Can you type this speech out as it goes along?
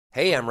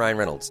Hey, I'm Ryan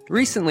Reynolds.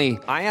 Recently,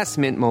 I asked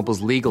Mint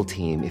Mobile's legal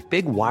team if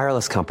big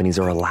wireless companies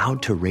are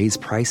allowed to raise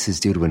prices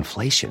due to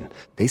inflation.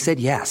 They said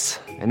yes.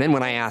 And then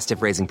when I asked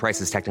if raising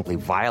prices technically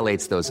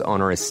violates those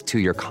onerous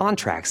two-year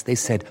contracts, they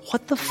said,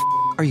 "What the f***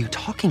 are you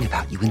talking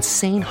about, you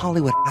insane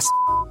Hollywood ass?"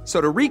 So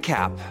to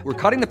recap, we're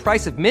cutting the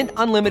price of Mint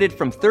Unlimited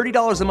from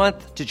 $30 a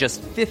month to just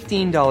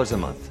 $15 a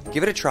month.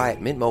 Give it a try at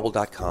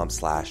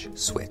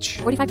mintmobile.com/switch.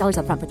 $45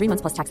 up front for 3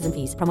 months plus taxes and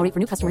fees. Promo rate for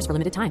new customers for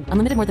limited time.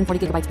 Unlimited more than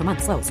 40 gigabytes per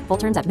month. Slows full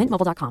terms at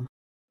mintmobile.com.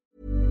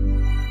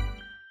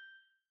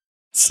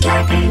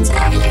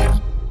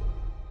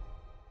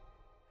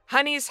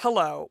 Honeys,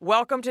 hello.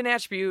 Welcome to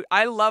Natch Butte.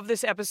 I love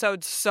this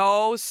episode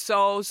so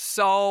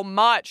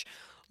much.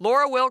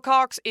 Laura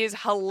Willcox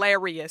is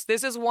hilarious.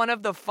 This is one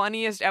of the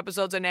funniest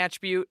episodes of Natch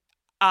Butte,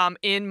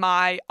 in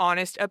my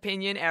honest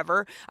opinion,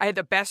 ever. I had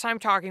the best time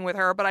talking with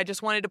her, but I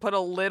just wanted to put a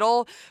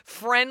little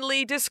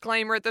friendly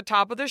disclaimer at the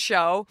top of the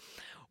show.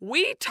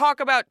 We talk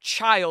about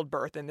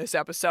childbirth in this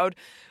episode.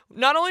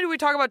 Not only do we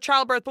talk about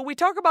childbirth, but we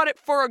talk about it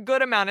for a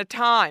good amount of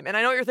time. And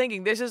I know what you're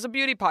thinking, this is a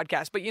beauty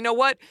podcast, but you know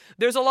what?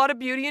 There's a lot of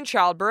beauty in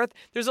childbirth.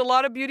 There's a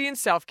lot of beauty in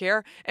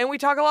self-care, and we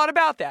talk a lot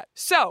about that.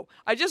 So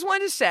I just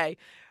wanted to say,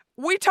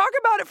 we talk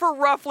about it for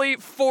roughly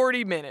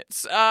 40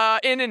 minutes,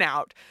 in and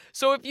out.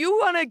 So if you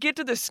want to get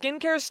to the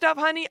skincare stuff,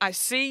 honey, I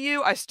see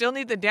you. I still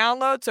need the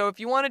download. So if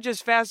you want to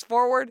just fast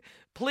forward,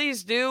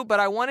 please do.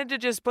 But I wanted to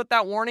just put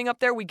that warning up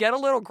there. We get a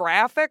little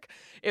graphic.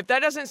 If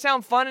that doesn't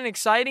sound fun and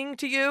exciting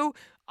to you,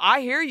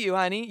 I hear you,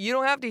 honey. You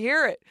don't have to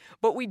hear it.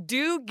 But we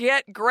do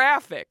get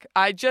graphic.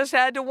 I just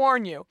had to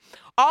warn you.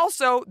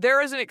 Also,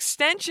 there is an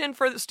extension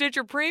for the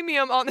Stitcher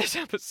Premium on this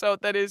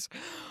episode that is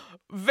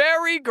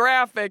very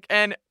graphic,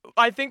 and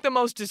I think the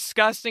most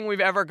disgusting we've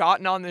ever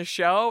gotten on this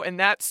show, and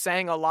that's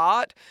saying a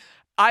lot.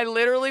 I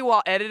literally,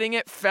 while editing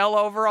it, fell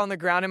over on the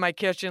ground in my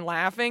kitchen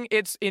laughing.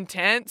 It's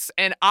intense,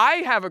 and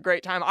I have a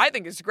great time. I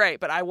think it's great,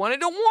 but I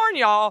wanted to warn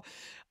y'all,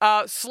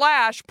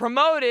 /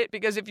 promote it,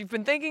 because if you've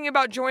been thinking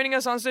about joining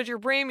us on Stitcher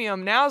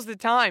Premium, now's the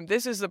time.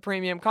 This is the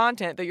premium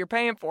content that you're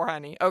paying for,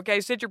 honey. Okay,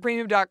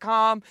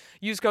 StitcherPremium.com.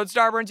 Use code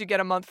Starburns. You get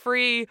a month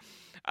free.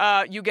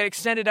 You get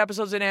extended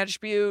episodes in Natch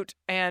Butte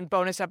and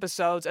bonus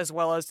episodes, as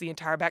well as the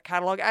entire back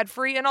catalog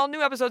ad-free and all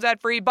new episodes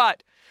ad-free.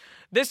 But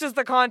this is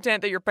the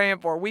content that you're paying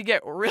for. We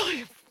get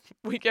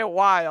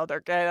wild,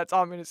 okay? That's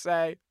all I'm going to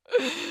say.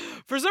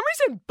 For some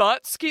reason,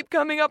 butts keep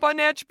coming up on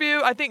Natch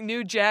Butte. I think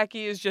New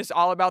Jackie is just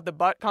all about the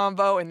butt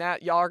convo, and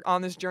that y'all are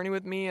on this journey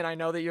with me, and I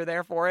know that you're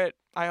there for it.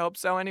 I hope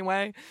so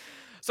anyway.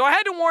 So I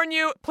had to warn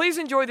you, please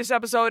enjoy this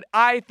episode.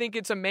 I think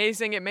it's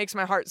amazing. It makes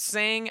my heart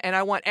sing, and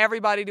I want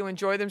everybody to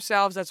enjoy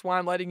themselves. That's why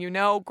I'm letting you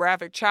know.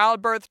 Graphic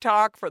childbirth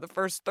talk for the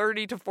first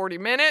 30 to 40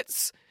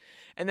 minutes.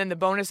 And then the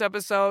bonus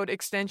episode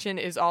extension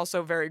is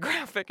also very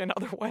graphic in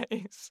other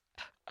ways.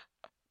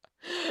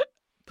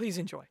 Please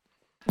enjoy.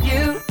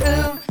 You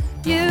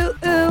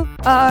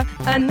are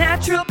a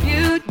natural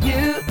beaut.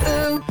 You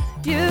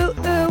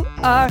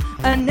are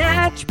a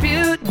Natch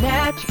Butte,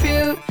 Natch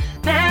Butte.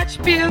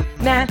 Natch Butte,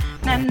 Natch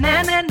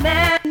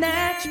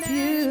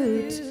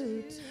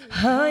Butte.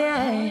 Oh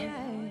yeah.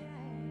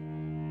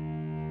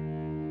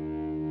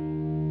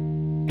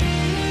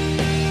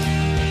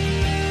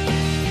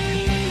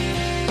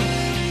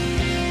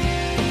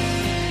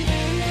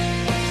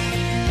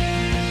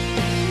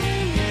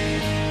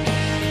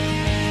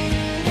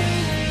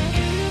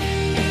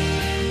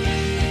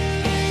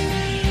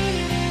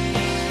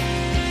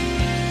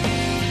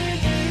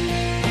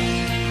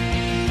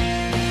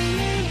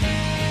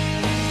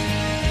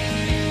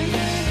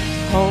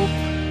 Hope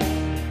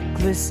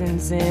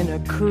glistens in a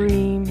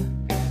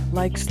cream,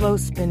 like slow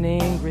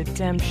spinning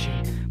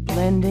redemption,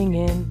 blending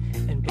in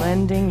and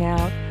blending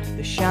out.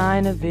 The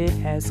shine of it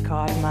has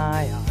caught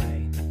my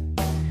eye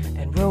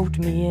and roped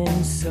me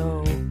in,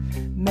 so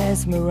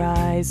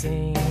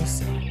mesmerizing,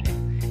 so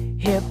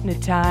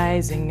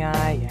hypnotizing.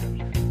 I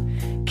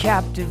am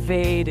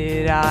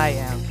captivated.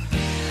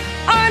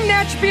 I'm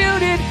Natch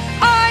Butte.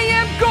 I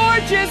am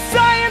gorgeous.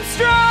 I am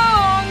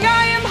strong.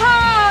 I am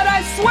hot.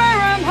 I swear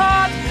I'm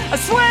hot. I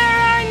swear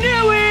I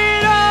knew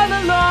it all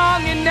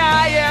along, and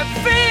I am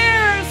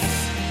fierce,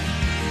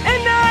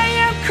 and I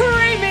am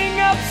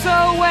creaming up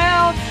so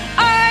well.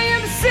 I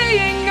am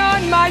seeing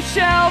on my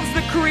shelves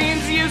the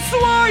creams you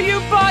swore you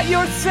bought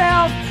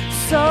yourself.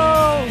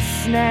 So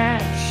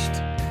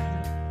snatched.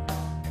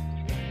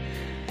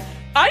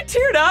 I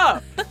teared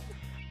up.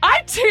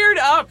 I teared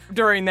up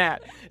during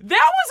that.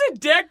 That was a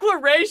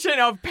declaration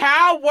of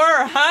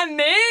power,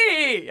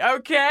 honey.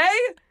 Okay?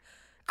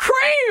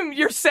 Cream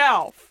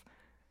yourself.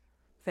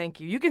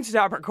 Thank you. You can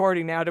stop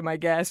recording now to my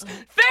guest.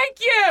 Thank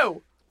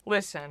you!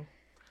 Listen,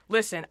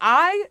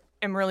 I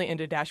am really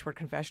into Dashboard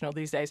Confessional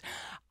these days.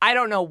 I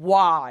don't know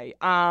why.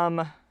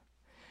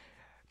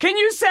 Can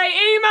you say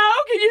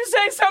emo? Can you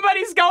say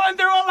somebody's going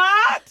through a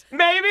lot?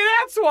 Maybe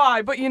that's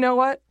why. But you know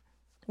what?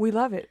 We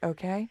love it,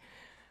 okay?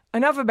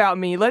 Enough about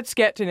me. Let's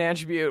get to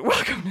Natch Butte.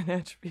 Welcome to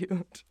Natch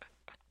Butte.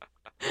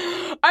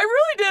 I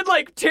really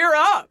did, tear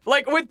up,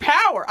 with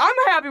power. I'm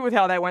happy with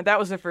how that went. That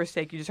was the first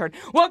take you just heard.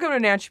 Welcome to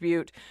Natch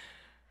Butte.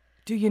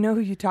 Do you know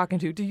who you're talking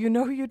to? Do you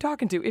know who you're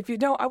talking to? If you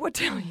don't, I will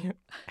tell you.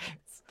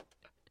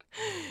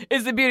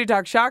 It's the Beauty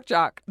Talk Shock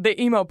Jock,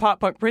 the emo pop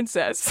punk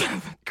princess,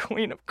 the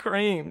queen of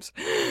creams.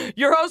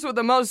 Your host with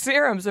the most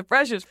serums, the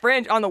freshest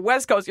fringe on the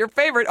West Coast, your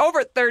favorite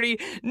over 30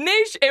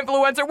 niche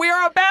influencer. We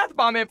are a bath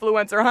bomb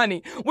influencer,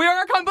 honey. We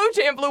are a kombucha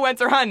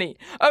influencer, honey.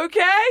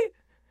 Okay?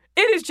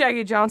 It is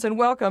Jackie Johnson.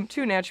 Welcome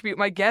to Natch Butte.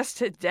 My guest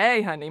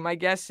today, honey,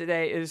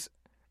 is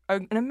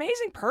an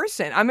amazing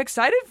person. I'm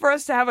excited for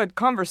us to have a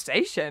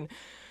conversation.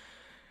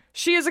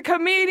 She is a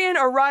comedian,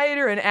 a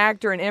writer, an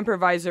actor, an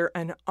improviser,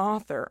 an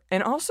author,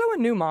 and also a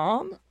new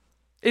mom.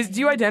 Do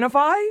you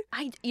identify?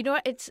 You know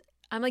what?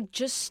 I'm like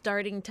just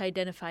starting to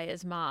identify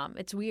as mom.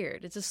 It's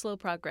weird. It's a slow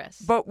progress.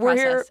 But we're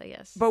process, here, I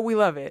guess. But we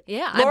love it.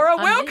 Yeah, Laura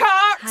Willcox.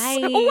 Hi.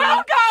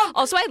 Welcome.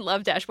 Also, I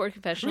love Dashboard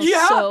Confessionals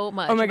Yeah. so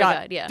much. Oh my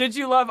God. Yeah. Did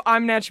you love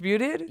I'm Natch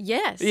Buted?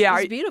 Yes. Yeah.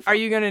 It's beautiful. Are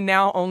you going to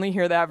now only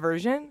hear that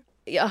version?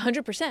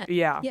 100%.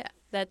 Yeah. Yeah.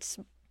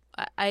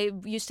 I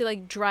used to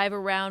like drive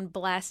around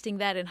blasting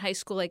that in high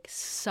school, like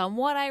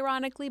somewhat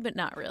ironically, but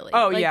not really.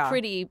 Oh, like, yeah.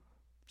 Pretty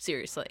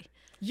seriously.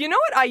 You know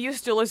what I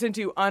used to listen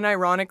to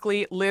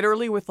unironically,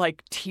 literally with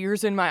like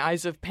tears in my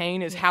eyes of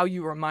pain, is How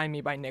You Remind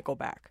Me by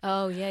Nickelback.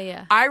 Oh,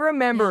 yeah. I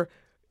remember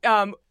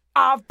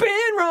I've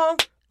been wrong,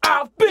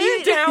 I've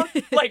been down,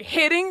 like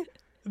hitting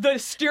the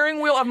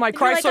steering wheel of my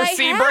Chrysler You're like,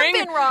 Sebring. I have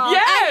been wrong.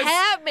 Yes!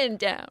 I have been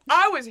down.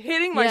 I was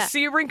hitting my Yeah.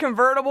 Sebring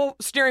convertible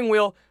steering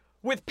wheel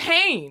with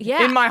pain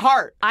Yeah. in my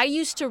heart. I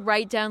used to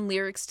write down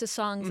lyrics to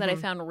songs that I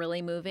Mm-hmm. found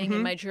really moving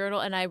in my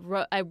journal, and I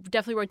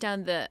definitely wrote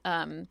down the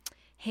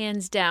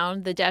hands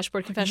down, the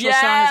Dashboard Confessional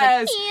song.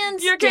 I was Yes! like,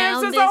 hands Your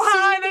down, kiss is this so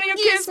high that your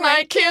kiss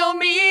might kill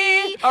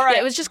me. All right.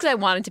 Yeah, it was just because I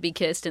wanted to be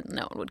kissed, and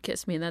no one would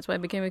kiss me, and that's why I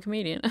became a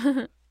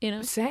comedian. You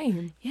know?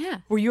 Same. Yeah.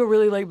 Were you a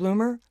really late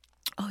bloomer?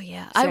 Oh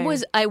yeah. Same.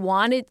 I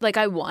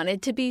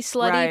wanted to be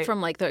slutty Right. from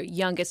like the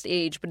youngest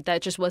age, but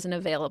that just wasn't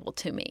available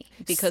to me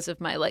because of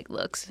my like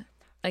looks,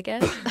 I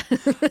guess.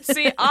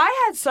 See,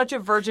 I had such a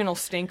virginal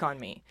stink on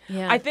me.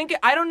 Yeah. I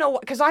don't know,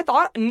 because I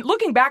thought,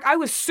 looking back, I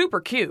was super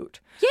cute.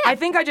 Yeah. I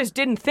think I just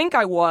didn't think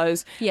I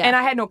was. Yeah. And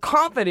I had no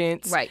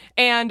confidence. Right.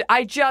 And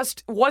I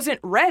just wasn't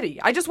ready.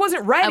 I just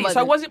wasn't ready. So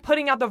I wasn't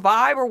putting out the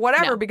vibe or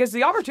whatever No. because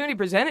the opportunity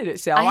presented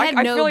itself. I had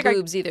no feel like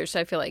boobs either, so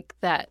I feel like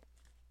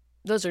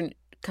those are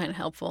kind of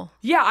helpful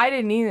Yeah, I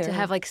didn't either. to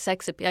have like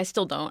sex appeal. I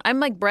still don't. I'm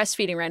like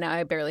breastfeeding right now.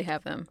 I barely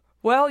have them.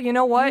 Well, you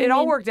know what? It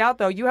all worked out,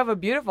 though. You have a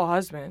beautiful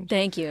husband.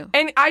 Thank you.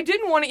 And I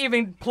didn't want to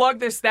even plug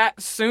this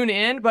that soon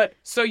in, but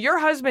so your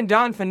husband,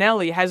 Don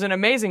Finelli, has an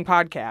amazing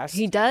podcast.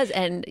 He does,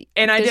 and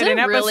I there's did an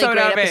a really episode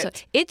great of episode.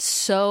 it. It's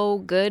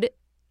so good.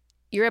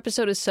 Your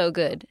episode is so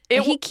good.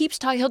 And he keeps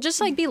talking. He'll just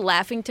like be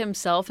laughing to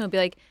himself, and he'll be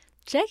like,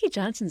 Jackie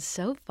Johnson's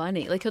so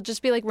funny. Like he'll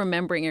just be like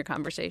remembering your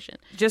conversation.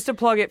 Just to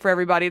plug it for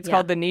everybody, it's Yeah.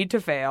 called The Need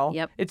to Fail.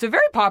 Yep. It's a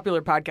very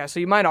popular podcast,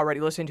 so you might already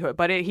listen to it.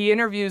 But he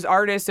interviews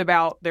artists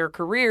about their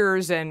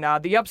careers and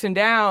the ups and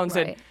downs.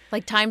 Right.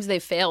 Like times they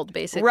failed,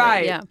 basically.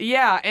 Right. Yeah.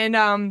 Yeah. And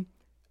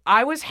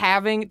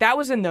that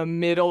was in the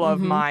middle of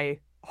my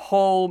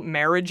whole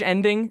marriage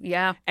ending.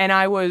 Yeah. And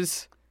I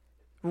was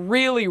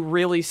really,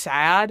 really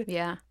sad.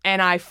 Yeah. And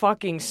I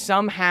fucking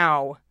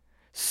somehow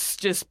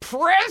just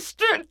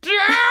pressed it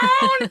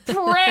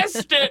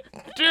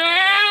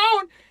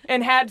down,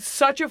 and had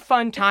such a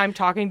fun time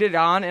talking to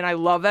Don. And I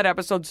love that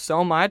episode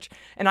so much.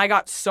 And I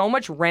got so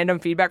much random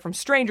feedback from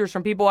strangers,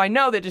 from people I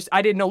know that just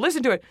I didn't know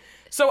listen to it.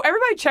 So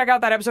everybody check out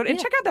that episode and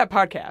check out that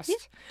podcast. Yeah,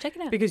 check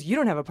it out. Because you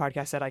don't have a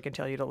podcast that I can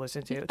tell you to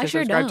listen to. I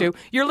sure subscribe don't. to.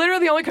 You're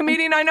literally the only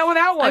comedian I know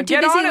without one. I'm too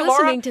Get busy on it,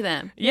 Laura. listening to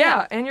them.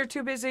 Yeah, and you're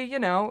too busy,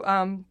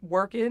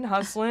 working,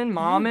 hustling,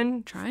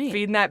 momming, trying.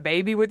 feeding that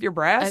baby with your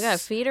breasts. I gotta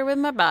feed her with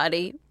my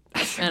body,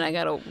 and I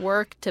gotta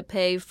work to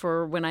pay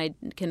for when I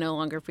can no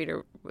longer feed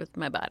her with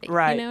my body.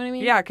 Right. You know what I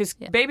mean? Yeah, because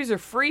babies are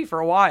free for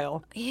a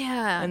while.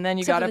 Yeah. And then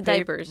you Except got for to the pay.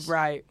 diapers.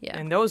 Right. Yeah.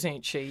 And those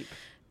ain't cheap.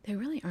 They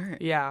really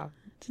aren't. Yeah.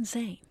 It's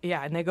insane.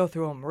 Yeah, and they go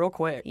through them real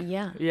quick.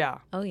 Yeah. Yeah.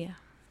 Oh yeah.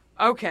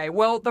 Okay,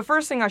 well, the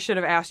first thing I should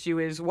have asked you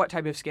is what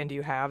type of skin do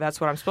you have? That's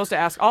what I'm supposed to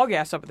ask all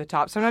guests up at the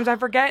top. Sometimes I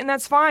forget, and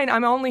that's fine.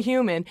 I'm only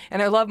human,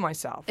 and I love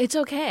myself. It's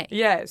okay.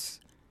 Yes.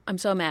 I'm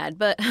so mad,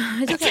 but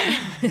it's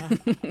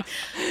okay.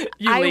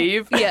 You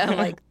leave? Yeah, I'm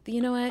like,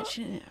 you know what?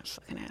 She didn't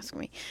fucking ask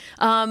me.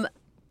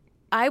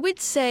 I would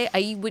say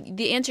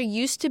the answer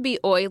used to be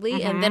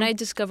oily, and then I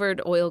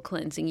discovered oil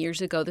cleansing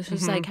years ago. This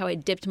was like how I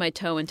dipped my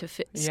toe into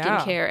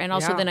skincare, and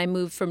also then I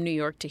moved from New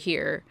York to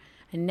here,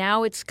 and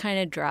now it's kind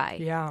of dry.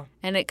 Yeah.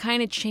 And it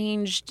kind of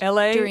changed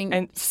LA during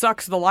and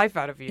sucks the life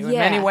out of you in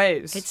many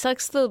ways. It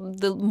sucks the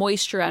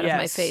moisture out of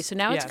my Yes. face. So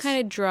now Yes. it's kind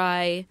of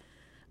dry,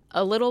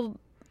 a little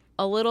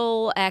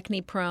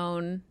acne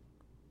prone.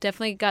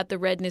 Definitely got the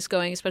redness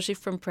going, especially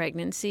from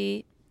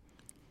pregnancy.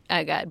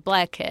 I got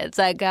black heads.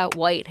 I got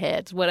white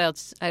heads. What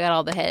else? I got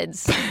all the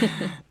heads.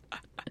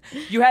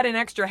 You had an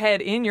extra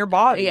head in your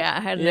body. Yeah,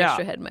 I had an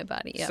extra head in my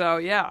body. Yeah. So,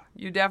 yeah,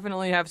 you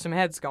definitely have some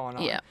heads going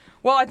on. Yeah.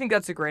 Well, I think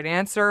that's a great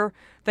answer.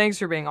 Thanks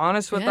for being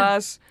honest with Yeah.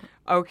 us.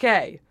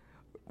 Okay.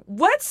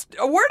 where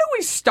do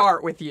we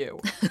start with you?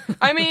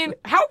 I mean,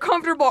 how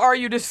comfortable are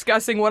you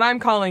discussing what I'm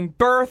calling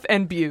birth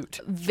and butte?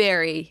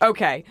 Very.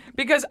 Okay,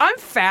 because I'm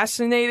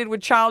fascinated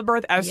with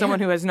childbirth as someone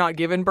who has not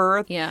given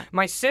birth. Yeah.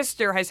 My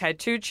sister has had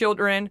 2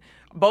 children.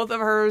 Both of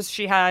hers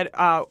she had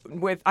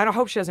with, I don't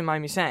hope she doesn't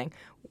mind me saying,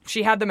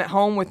 she had them at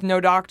home with no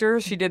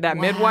doctors. She did that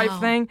midwife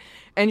thing.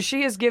 And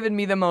she has given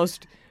me the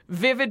most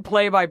vivid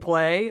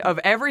play-by-play of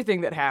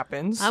everything that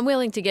happens. I'm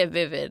willing to get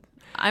vivid.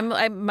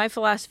 My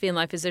philosophy in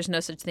life is there's no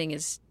such thing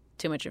as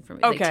too much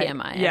information. Okay. Like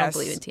TMI. Yes. I don't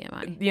believe in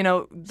TMI. You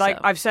know, like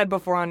So. I've said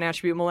before on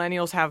Attribute,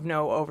 millennials have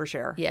no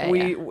overshare. Yeah.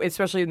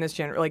 Especially in this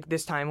like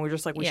this time, we're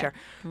just like we share.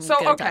 We're So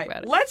gonna okay, talk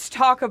about it. let's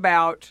talk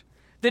about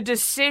the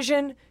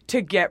decision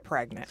to get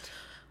pregnant.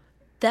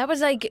 That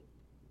was like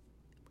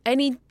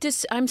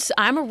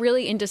I'm a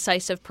really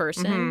indecisive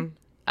person. Mm-hmm.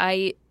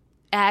 I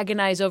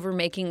agonize over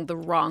making the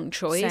wrong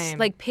choice. Same.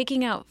 Like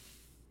picking out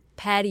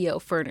patio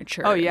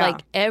furniture. Oh yeah,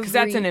 like because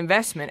that's an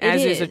investment, It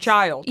as is a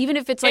child. Even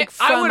if it's like And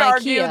from I would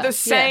argue IKEA. the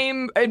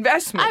same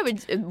investment. I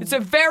would- It's a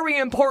very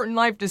important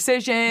life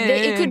decision.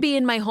 It could be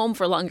in my home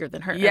for longer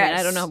than her. I mean, Yes.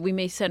 I don't know. We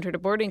may send her to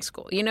boarding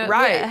school. You know,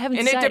 Right, I haven't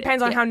and it decided.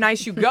 depends on Yeah. how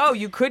nice you go.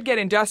 You could get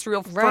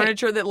industrial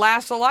furniture that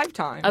lasts a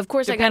lifetime. Of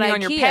course, I got depending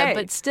on your IKEA, pay.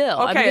 but still,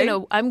 Okay.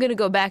 I'm gonna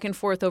go back and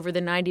forth over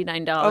the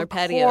 $99 Of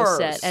patio course.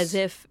 set as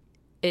if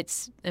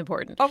it's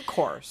important. Of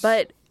course,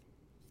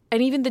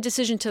 And even the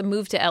decision to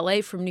move to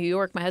LA from New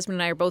York, my husband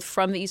and I are both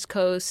from the East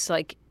Coast.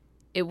 Like,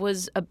 it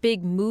was a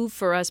big move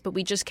for us, but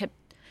we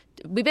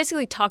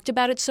basically talked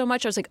about it so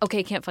much. I was like,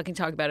 okay, can't fucking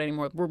talk about it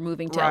anymore. We're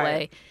moving to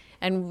Right. LA.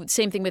 And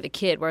same thing with a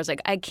kid, where I was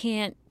like, I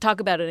can't talk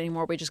about it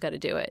anymore. We just got to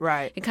do it.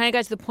 Right. It kind of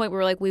got to the point where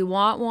we're like, we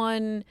want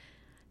one.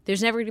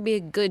 There's never going to be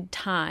a good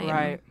time.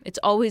 Right. It's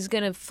always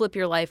going to flip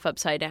your life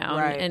upside down.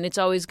 Right. And it's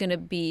always going to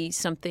be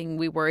something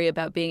we worry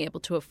about being able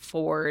to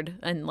afford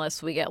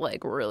unless we get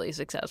like really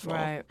successful.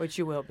 right, which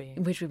you will be.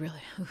 Which we really.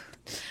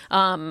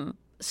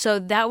 So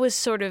that was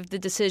sort of the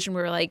decision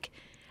we were like,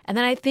 and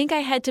then I think I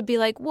had to be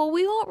like, well,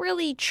 we won't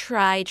really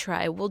try.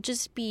 We'll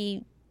just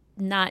be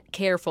not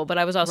careful. But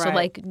I was also Right.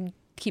 like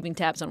keeping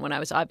tabs on when I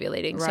was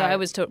ovulating. So Right. I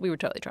was we were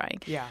totally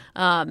trying. Yeah.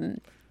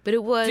 But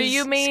it was Do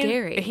you mean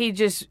scary. he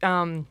just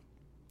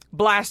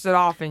blasted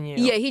off in you?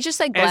 Yeah, he just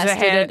like As a blasted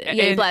head,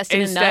 he blasted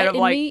a instead nut of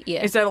in like me.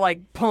 Yeah. instead of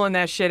like pulling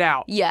that shit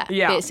out. Yeah,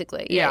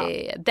 basically.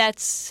 Yeah.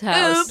 That's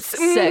how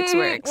sex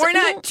works. We're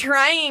not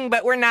trying,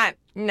 but we're not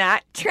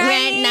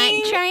trying. We're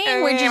not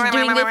trying. We're just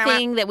doing the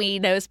thing that we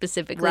know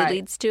specifically Right.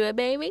 leads to a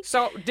baby.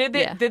 So did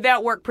Yeah.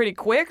 that work pretty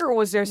quick, or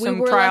was there some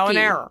we were trial lucky.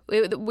 and error?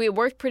 We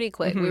worked pretty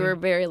quick. We were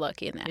very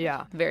lucky in that.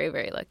 Yeah. Very,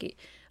 very lucky.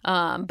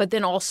 But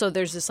then also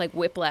there's this like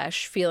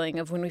whiplash feeling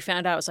of when we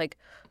found out, I was like,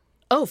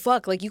 oh,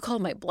 fuck, like you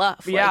called my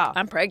bluff. Like, Yeah.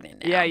 I'm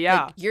pregnant now.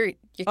 Yeah. Like, you're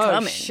Oh,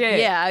 coming. shit.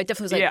 Yeah, I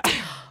definitely was like,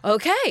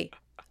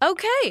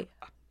 okay.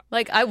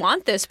 Like, I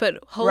want this, but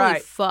holy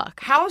Right. fuck.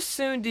 How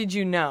soon did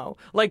you know?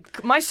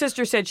 Like my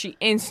sister said, she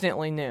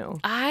instantly knew.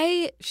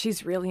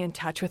 She's really in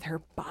touch with her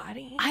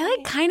body. I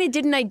like kind of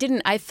didn't. I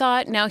didn't. I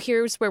thought now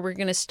here's where we're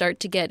going to start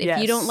to get. If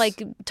Yes. you don't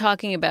like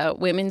talking about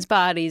women's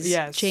bodies,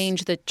 Yes.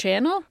 change the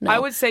channel. No. I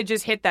would say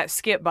just hit that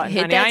skip button,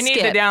 Hit honey. that I need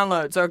skip. the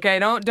downloads, okay?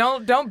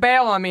 Don't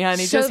bail on me,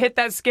 honey. So- just hit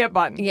that skip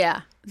button.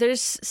 Yeah.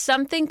 There's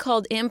something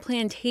called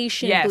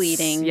implantation Yes,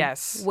 bleeding.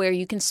 yes. Where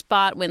you can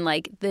spot when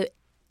like the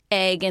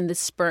egg and the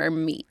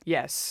sperm meet,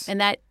 Yes. and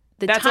that's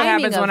what what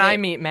happens when I it,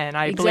 meet men.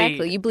 I bleed.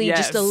 Exactly. You bleed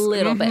just a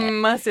little bit.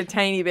 Just a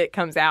tiny bit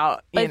comes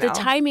out. But you know. the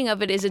timing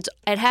of it is it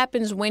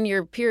happens when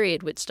your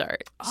period would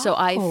start. So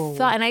I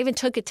thought, and I even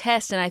took a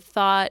test, and I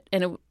thought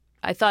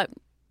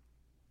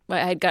I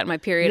had gotten my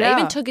period. I Yeah.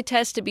 even took a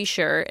test to be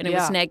sure, and it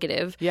Yeah. was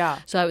negative. Yeah.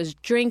 So I was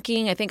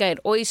drinking. I think I had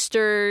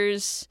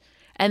oysters,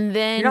 and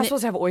then You're not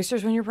supposed to have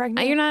oysters when you're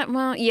pregnant? You're not.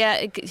 Well,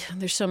 yeah.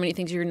 There's so many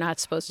things you're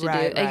not supposed to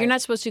Right, do. right. You're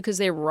not supposed to because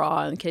they're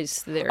raw in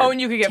case they're. Oh, and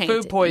you could get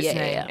tainted. food poisoning.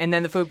 Yeah. And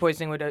then the food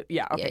poisoning would...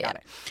 okay, got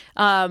it.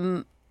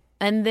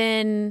 And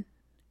then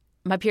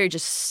my period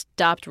just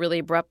stopped really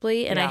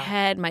abruptly, and I Yeah.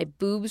 had my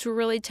boobs were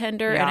really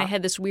tender, and Yeah. I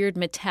had this weird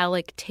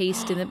metallic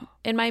taste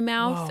in my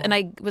mouth, and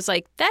I was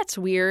like, "That's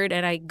weird,"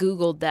 and I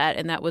Googled that,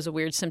 and that was a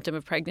weird symptom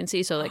of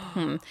pregnancy. So like,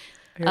 You're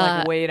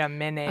like, wait a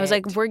minute. I was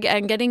like,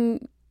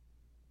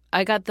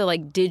 I got the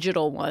like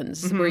digital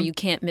ones where you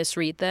can't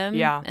misread them.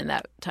 Yeah. And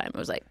that time I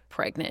was like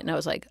pregnant, and I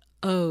was like,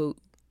 oh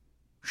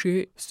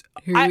shit,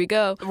 here we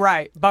go.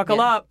 Right. Buckle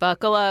Yeah. up.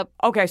 Buckle up.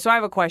 Okay, so I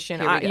have a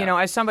question. Here we go. You know,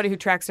 as somebody who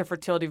tracks their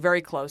fertility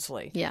very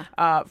closely, Yeah.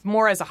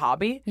 more as a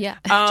hobby, Yeah.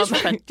 Just for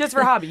fun. just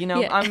for hobby. You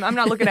know, Yeah. I'm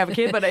not looking to have a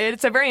kid, but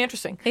it's a very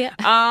interesting.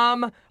 Yeah.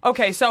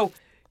 Okay, so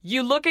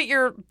you look at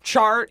your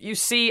chart, you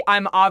see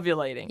I'm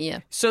ovulating. Yeah.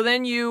 So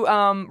then you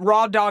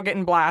raw dog it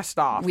and blast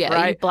off. Yeah,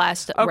 right? you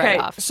blast Okay, right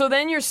off. so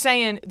then you're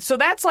saying, so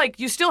that's like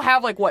you still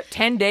have like what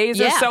 10 days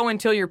or Yeah. so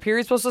until your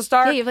period's supposed to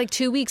start. Yeah, you have like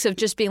 2 weeks of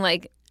just being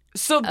like,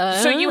 So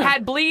you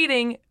had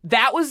bleeding.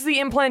 That was the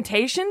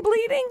implantation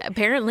bleeding?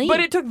 Apparently. But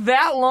it took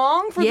that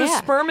long for the Yeah.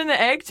 sperm and the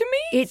egg to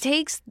meet? It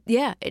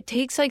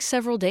takes like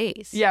several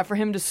days. Yeah, for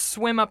him to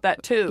swim up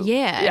that tube.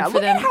 Yeah, Yeah, and for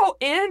look at them- how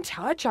in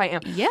touch I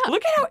am. Yeah.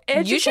 Look at how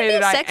educated You should be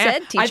a I sex am.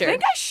 ed teacher. I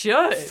think I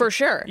should. For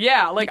sure.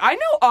 Yeah, like I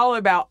know all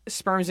about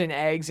sperms and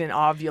eggs and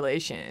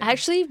ovulation.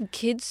 Actually,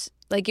 kids,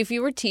 like if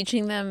you were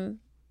teaching them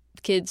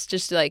kids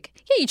just like,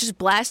 yeah, you just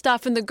blast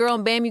off in the girl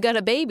and bam, you got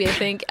a baby, I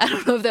think. I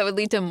don't know if that would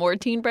lead to more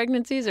teen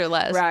pregnancies or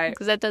less. Right.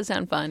 Because that does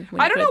sound fun.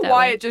 when I you don't put it know that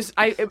why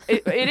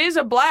way. it is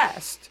a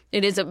blast.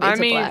 It's I a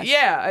mean, blast.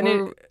 yeah, and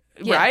We're-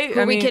 yeah, right? who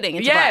are I we mean, kidding?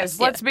 It's a yes,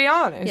 blast. let's Yeah. be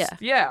honest.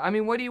 Yeah. I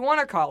mean, what do you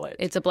want to call it?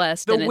 It's a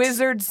blast. The and it's-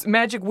 wizards,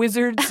 magic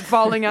wizards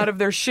falling out of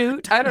their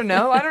chute. I don't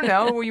know.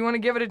 Well, you want to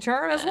give it a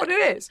term? That's what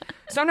it is.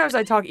 Sometimes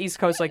I talk East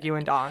Coast like you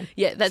and Don.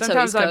 Yeah, that's so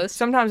sometimes East Coast.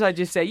 Sometimes I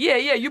just say, yeah,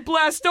 you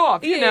blast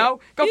off. You Yeah, know,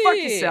 go fuck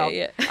yeah, yourself.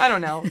 yeah. I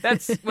don't know.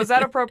 Was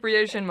that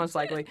appropriation? Most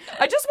likely.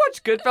 I just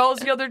watched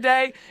Goodfellas the other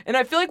day, and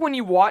I feel like when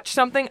you watch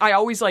something, I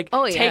always like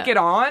Oh, yeah. take it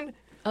on.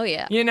 Oh,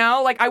 yeah. You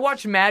know, like I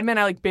watched Mad Men.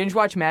 I like binge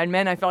watch Mad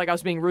Men. I felt like I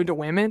was being rude to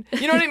women.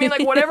 You know what I mean?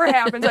 Like whatever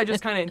happens, I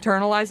just kind of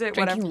internalize it.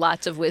 Drinking Whatever.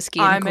 lots of whiskey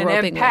and I'm an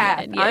groping empath.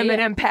 women. Yeah, I'm yeah.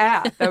 an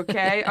empath.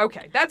 Okay.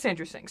 Okay. That's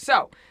interesting.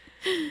 So,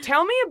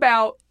 tell me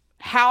about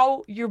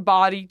how your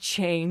body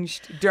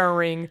changed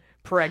during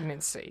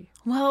pregnancy.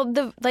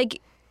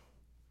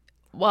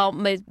 Well,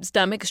 my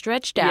stomach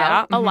stretched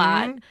out Yeah, a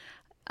lot.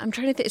 I'm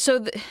trying to think. So,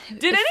 Did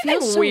it anything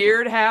feels so-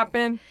 weird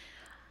happen?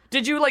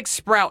 Did you like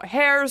sprout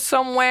hairs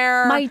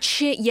somewhere? My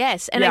chin,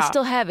 yes, and I Yeah.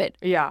 still have it.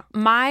 Yeah.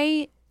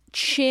 My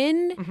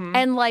chin Mm-hmm.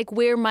 and like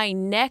where my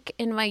neck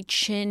and my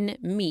chin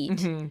meet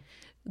Mm-hmm.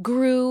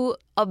 grew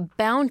a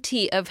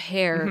bounty of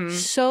hair,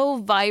 so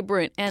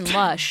vibrant and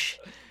lush.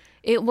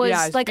 It was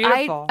Yeah, it's like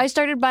beautiful. I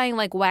started buying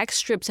like wax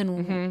strips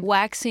and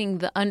waxing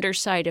the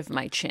underside of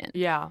my chin.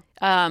 Yeah.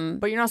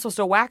 But you're not supposed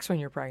to wax when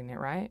you're pregnant,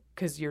 right?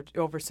 Because you're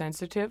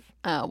oversensitive.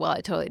 Well, I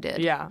totally did.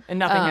 Yeah. And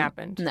nothing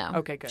happened. No.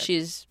 Okay, good.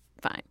 She's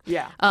fine.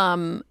 Yeah.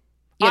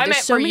 Yeah, I there's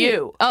meant so for many-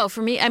 you. Oh,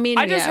 for me? I mean,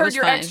 I just yeah, it heard was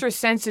you're fine. extra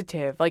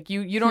sensitive. Like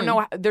you don't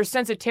know there's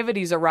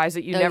sensitivities arise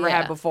that you never yeah.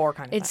 had before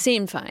kind of It thing.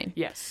 seemed fine.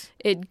 Yes.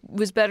 It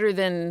was better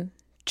than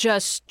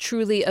just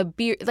truly a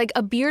beard,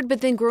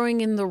 but then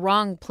growing in the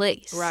wrong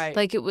place. Right.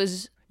 Like it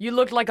was, You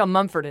looked like a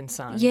Mumford and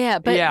Son. yeah,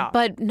 but yeah.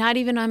 but not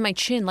even on my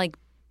chin, like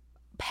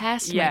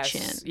past yes, my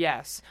chin.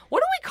 yes. What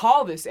do we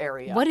call this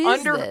area? What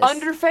is this?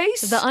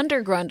 Underface? The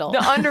undergrundle. The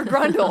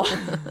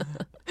undergrundle.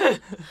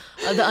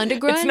 The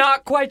undergrund. It's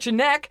not quite your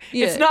neck.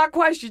 Yeah. It's not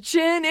quite your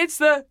chin. It's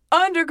the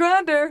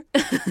undergrunder.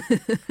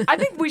 I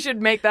think we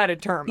should make that a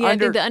term. Yeah, I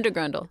think the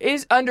undergrundle.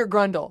 is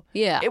undergrundle.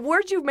 Yeah.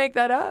 Where'd you make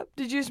that up?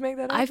 Did you just make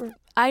that up? or-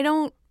 I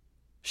don't.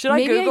 Should I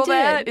maybe Google did.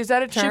 that? Is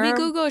that a term? Should we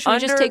Google or should we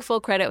just take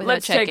full credit without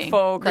Let's checking? take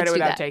full credit Let's do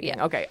without that, taking.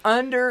 yeah. Okay.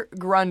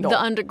 Undergrundle. The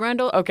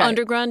undergrundle. Okay.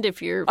 Undergrund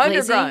if you're lazy,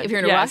 Undergrund. if you're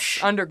in a Yes,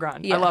 rush.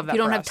 undergrund. Yeah. I love that If you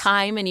don't for have us.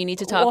 time and you need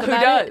to talk Well, who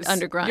about does? it,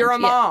 undergrund. You're a Yeah.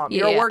 mom. Yeah,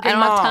 You're a yeah. working I don't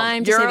mom. have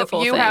time to say the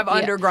full You thing. have Yeah.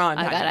 undergrund.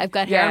 I've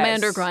got hair on my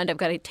Yes. undergrund. I've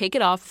got to take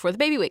it off before the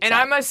baby wakes And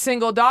up. I'm a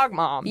single dog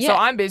mom, so Yeah.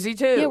 I'm busy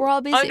too. Yeah, we're all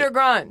busy.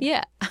 Undergrund.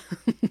 Yeah.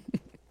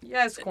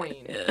 Yes,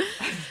 queen.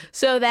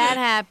 So that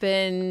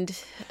happened.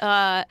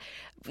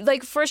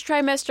 Like first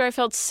trimester, I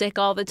felt sick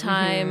all the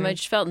time. Mm-hmm. I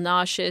just felt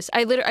nauseous.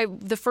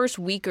 The first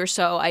week or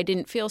so, I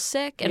didn't feel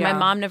sick, and Yeah. my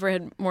mom never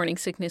had morning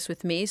sickness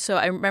with me. So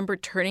I remember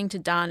turning to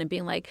Don and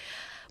being like,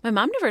 "My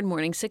mom never had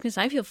morning sickness.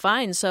 I feel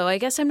fine, so I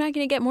guess I'm not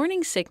going to get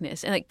morning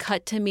sickness." And like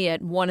cut to me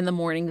at 1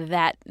 a.m.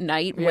 that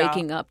night, Yeah.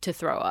 waking up to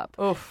throw up.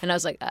 Oof. And I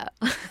was like,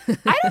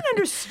 I don't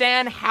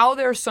understand how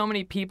there are so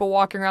many people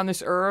walking around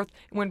this earth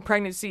when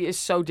pregnancy is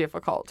so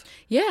difficult.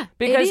 "Yeah,"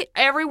 Because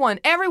everyone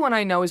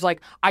I know is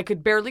like, I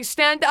could barely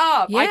stand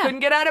up. I Yeah. couldn't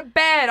get out of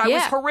bed. I was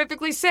Yeah.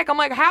 horrifically sick. I'm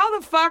like, how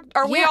the fuck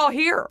are we Yeah. all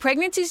here?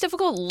 Pregnancy's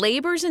difficult.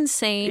 Labor's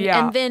insane, Yeah.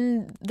 and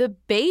then the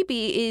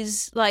baby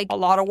is like A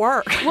lot of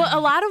work. well, a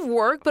lot of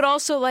work, but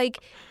also like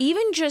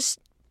even just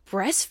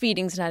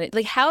breastfeeding's not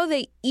like how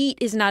they eat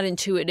is not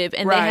intuitive,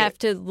 and Right. they have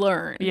to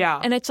learn. Yeah.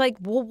 and it's like,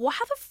 well,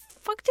 how the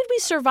fuck did we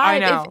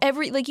survive? I know.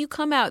 If you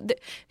come out,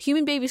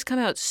 human babies come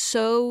out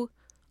so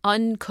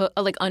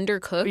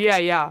undercooked.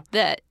 Yeah.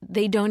 that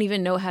they don't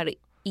even know how to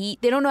eat.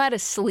 They don't know how to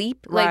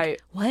sleep. Like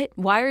Right. what?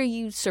 Why are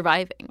you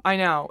surviving? I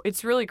know.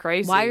 It's really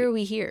crazy. Why are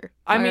we here?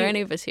 Why I mean, are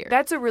any of us here?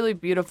 That's a really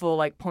beautiful,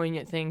 like,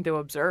 poignant thing to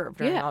observe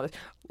during Yeah. all this.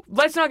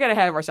 Let's not get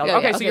ahead of ourselves. Yeah,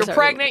 okay, yeah, so okay, you're sorry.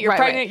 pregnant. You're Right,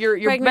 pregnant. right.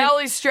 Your Pregnant.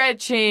 belly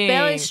stretching.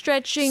 Belly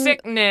stretching.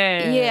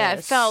 Sickness. Yeah,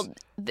 I felt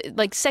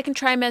like second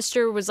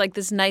trimester was like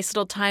this nice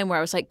little time where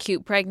I was like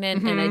cute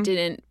pregnant and I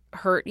didn't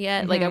hurt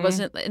yet. Like I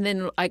wasn't, and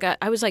then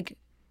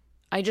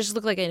I just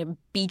looked like a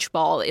beach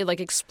ball. It like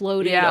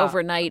exploded Yeah,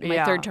 overnight. My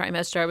yeah. third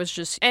trimester, I was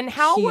just And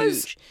how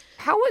huge.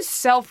 was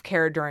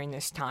self-care during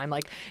this time?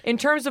 Like, in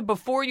terms of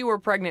before you were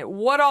pregnant,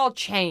 what all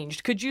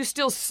changed? Could you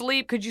still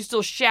sleep? Could you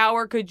still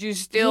shower? Could you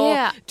still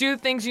Yeah. do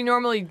things you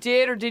normally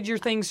did, or did your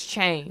things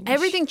change?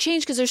 Everything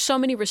changed because there's so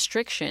many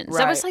restrictions.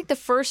 That was Right. like the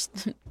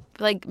first,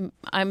 like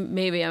I'm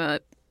a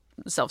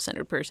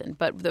self-centered person.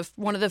 But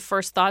one of the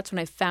first thoughts when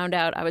I found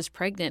out I was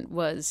pregnant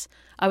was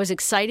I was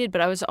excited,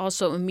 but I was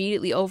also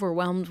immediately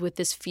overwhelmed with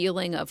this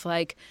feeling of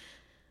like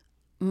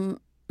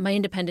my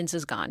independence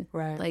is gone.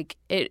 Right. Like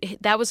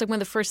that was like one of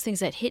the first things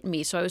that hit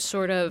me. So I was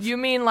sort of. You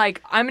mean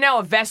like I'm now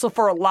a vessel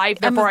for a life,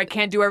 therefore I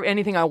can't do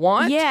anything I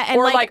want? Yeah. And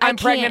or like I'm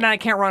pregnant and I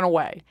can't run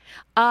away?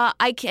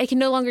 I can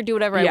no longer do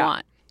whatever I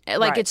want.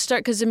 Like Right.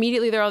 because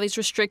immediately there are all these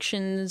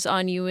restrictions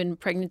on you in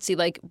pregnancy,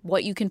 like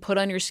what you can put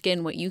on your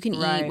skin, what you can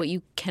Right. eat, what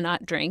you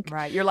cannot drink.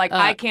 Right. You're like,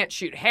 I can't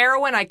shoot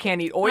heroin. I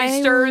can't eat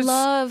oysters. I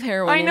love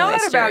heroin. I know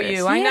and that about oysters.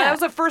 you. I know Yeah. that was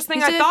the first thing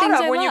These I are the thought things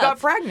of when you love. got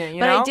pregnant.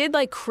 But know? I did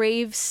like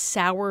crave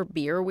sour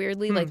beer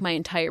weirdly, like my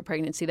entire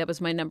pregnancy. That was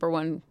my number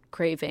one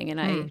craving, and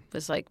I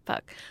was like,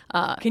 fuck.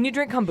 Can you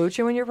drink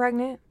kombucha when you're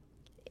pregnant?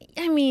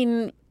 I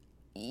mean,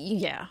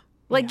 yeah.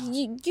 Like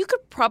you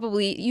could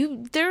probably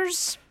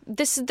there's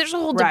a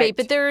whole debate, Right.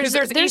 but 'Cause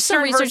there's some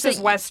Eastern research versus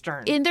that,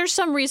 Western. and there's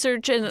some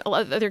research in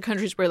other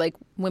countries where like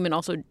women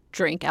also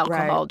drink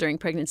alcohol Right. during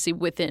pregnancy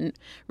within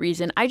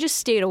reason. I just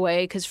stayed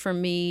away because for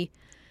me,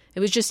 it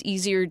was just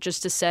easier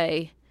just to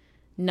say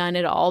none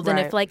at all than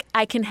Right. if like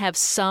I can have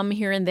some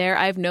here and there.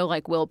 I have no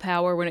like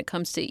willpower when it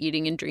comes to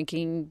eating and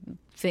drinking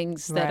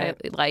things that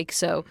I like.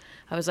 So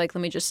I was like,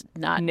 let me just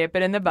not Nip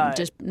it in the bud.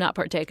 just not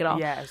partake at all.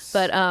 Yes.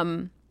 But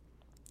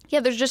yeah,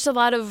 there's just a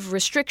lot of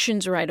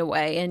restrictions right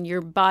away, and your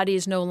body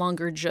is no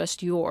longer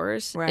just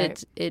yours.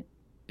 Right. It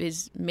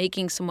is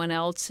making someone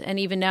else, and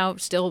even now,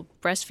 still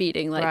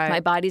breastfeeding. Like Right. my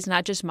body's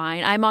not just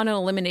mine. I'm on an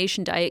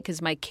elimination diet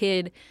because my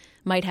kid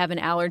might have an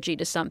allergy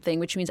to something,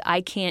 which means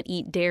I can't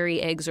eat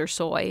dairy, eggs, or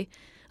soy.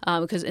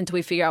 Because until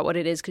we figure out what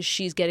it is, because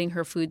she's getting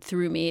her food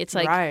through me. It's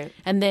like, Right.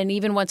 and then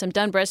even once I'm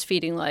done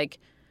breastfeeding, like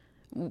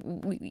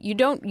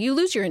you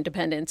lose your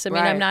independence. I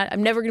mean, Right.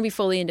 I'm never going to be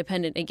fully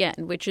independent again,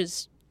 which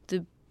is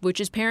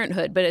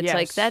parenthood. But it's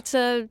like Yes. that's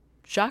a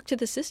shock to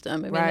the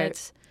system. I mean,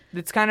 Right.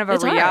 It's kind of a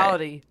it's hard.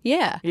 reality.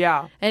 Yeah.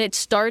 Yeah. And it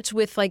starts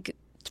with like,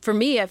 for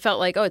me, I felt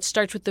like, it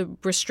starts with the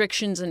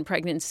restrictions in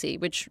pregnancy,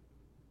 which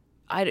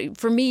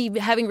for me,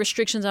 having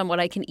restrictions on what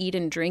I can eat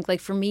and drink, like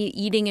for me,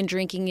 eating and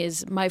drinking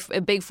is a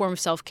big form of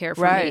self-care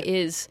for Right. me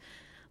is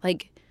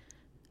like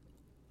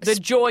The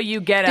joy you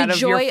get the out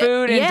of your joy-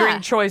 food and yeah.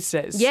 drink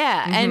choices.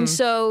 yeah. And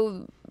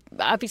so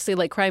obviously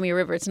like cry me a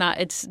river, it's not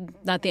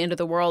the end of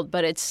the world,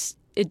 but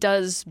it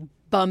does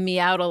bum me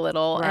out a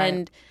little.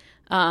 Right.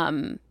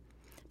 And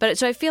but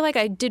so I feel like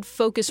I did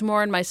focus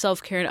more on my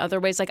self-care in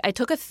other ways. Like I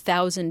took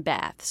 1,000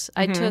 baths.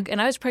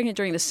 And I was pregnant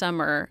during the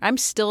summer. I'm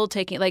still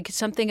taking, like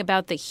something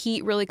about the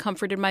heat really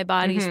comforted my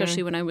body,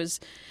 especially when I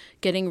was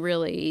getting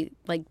really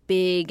like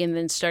big and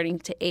then starting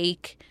to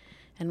ache.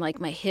 And like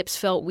my hips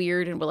felt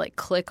weird and would like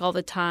click all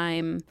the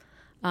time.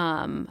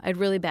 I had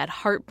really bad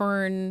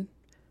heartburn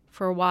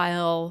for a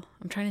while.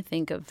 I'm trying to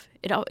think of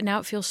it. Now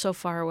it feels so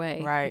far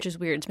away, Right. which is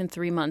weird. It's been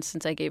 3 months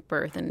since I gave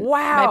birth, and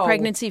Wow. my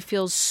pregnancy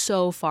feels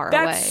so far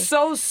away. That's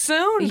so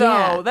soon, though.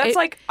 Yeah. That's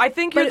like, I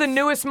think you're but the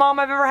newest mom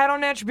I've ever had on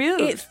Natch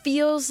Butte. It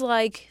feels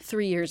like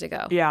 3 years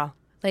ago. Yeah.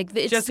 Like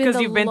it's Just been because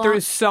the you've been long-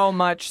 through so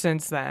much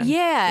since then.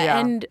 Yeah,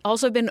 and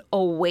also been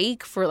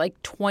awake for like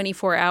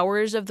 24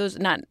 hours of those.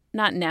 Not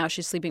now.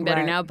 She's sleeping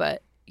better Right. now,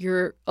 but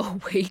you're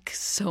awake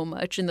so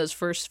much in those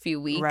first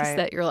few weeks Right.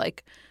 that you're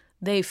like,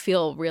 they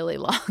feel really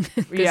long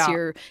because Yeah.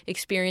 you're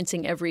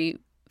experiencing every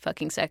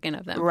fucking second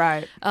of them.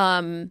 Right.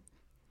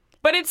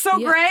 But it's so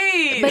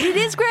great. But it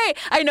is great.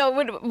 I know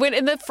when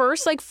in the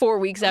first like 4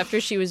 weeks after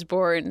she was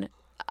born,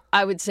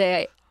 I would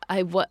say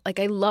I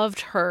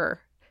loved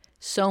her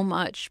so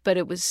much, but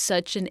it was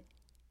such an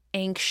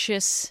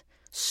anxious,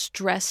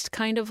 stressed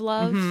kind of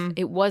love.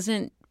 It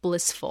wasn't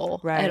blissful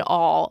Right. at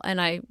all. And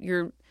they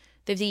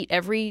have to eat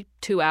every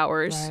 2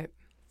 hours Right.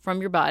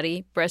 from your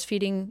body.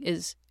 Breastfeeding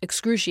is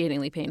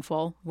excruciatingly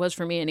painful. Was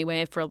for me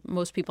anyway. For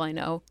most people I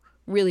know,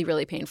 really,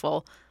 really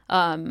painful.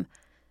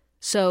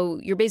 So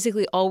you're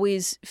basically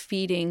always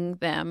feeding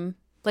them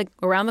like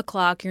around the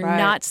clock. You're Right.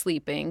 not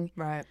sleeping.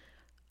 Right.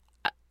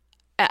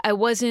 I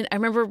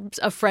remember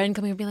a friend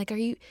coming and being like,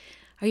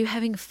 are you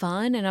having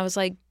fun? And I was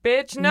like,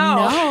 Bitch,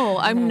 no. no,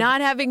 I'm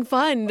not having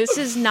fun. This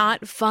is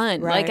not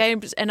fun. Right. Like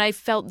I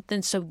felt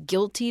then so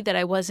guilty that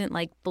I wasn't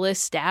like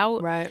blissed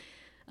out. Right.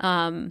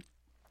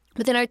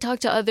 But then I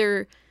talked to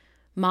other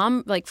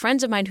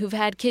friends of mine who've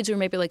had kids who are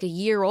maybe like a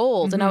year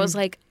old. And I was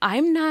like,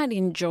 I'm not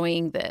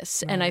enjoying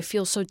this. And I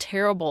feel so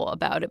terrible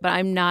about it, but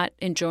I'm not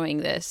enjoying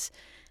this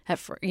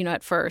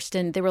at first.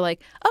 And they were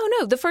like, oh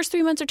no, the first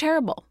 3 months are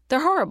terrible. They're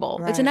horrible.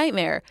 It's a Right.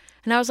 nightmare.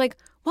 And I was like,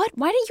 what?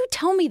 Why didn't you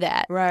tell me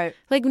that? Right.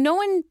 Like no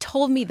one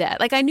told me that.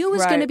 Like I knew it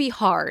was going to Right. be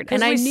hard. Because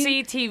And I we knew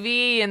see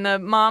TV and the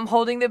mom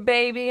holding the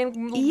baby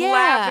and Yeah.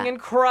 laughing and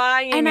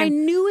crying. And I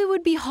knew it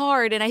would be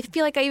hard. And I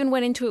feel like I even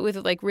went into it with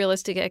like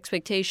realistic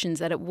expectations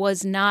that it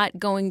was not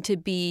going to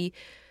be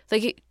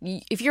like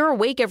if you're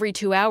awake every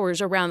 2 hours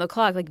around the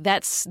clock, like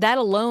that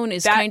alone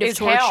is that kind of is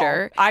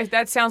torture. hell.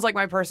 That sounds like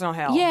my personal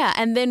hell. Yeah.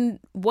 And then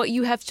what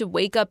you have to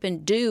wake up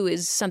and do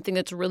is something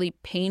that's really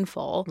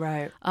painful.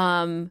 Right.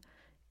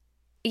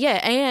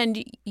 Yeah,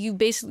 and you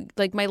basically,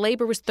 like, my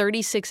labor was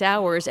 36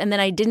 hours, and then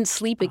I didn't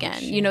sleep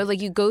again. You know, like,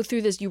 you go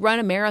through this, you run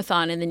a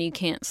marathon, and then you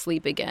can't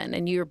sleep again,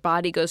 and your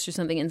body goes through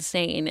something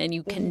insane, and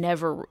you can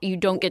never, you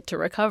don't get to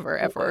recover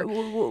ever.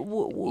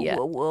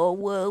 Whoa.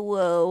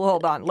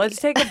 Hold on. Let's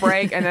take a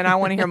break, and then I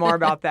want to hear more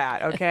about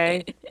that,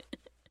 okay?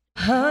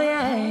 Oh,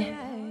 yeah.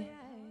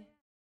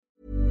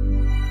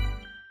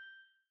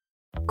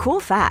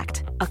 Cool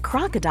fact, a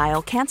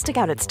crocodile can't stick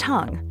out its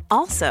tongue.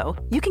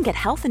 Also, you can get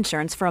health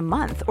insurance for a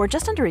month or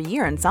just under a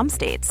year in some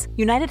states.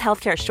 United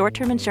Healthcare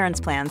short-term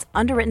insurance plans,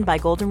 underwritten by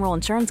Golden Rule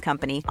Insurance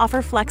Company,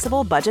 offer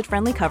flexible,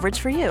 budget-friendly coverage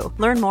for you.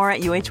 Learn more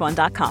at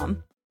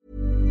uh1.com.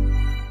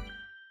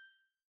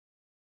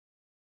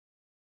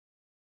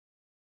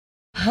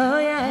 Oh,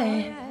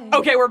 yeah.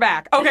 Okay, we're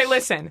back. Okay,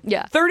 listen.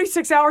 Yeah.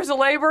 36 hours of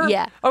labor?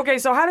 Yeah. Okay,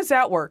 so how does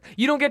that work?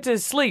 You don't get to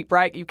sleep,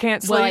 right? You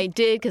can't sleep? Well, I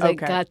did because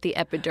Okay. I got the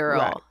epidural.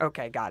 Right.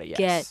 Okay, got it, yes.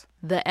 Get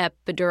the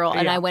epidural.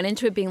 And Yeah. I went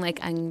into it being like,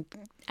 I'm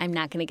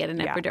not going to get an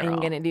Yeah, epidural. I'm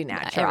going to do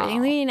natural.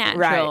 Everything will be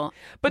natural. Right.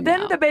 But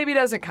then No. the baby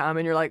doesn't come,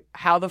 and you're like,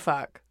 how the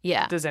fuck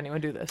Yeah. does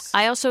anyone do this?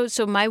 I also,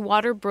 so my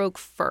water broke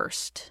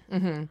first.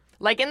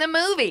 Like in the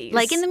movies.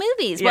 Like in the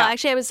movies. Yeah. Well,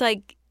 actually, I was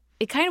like,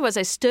 it kind of was.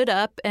 I stood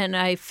up and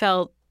I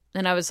felt,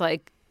 and I was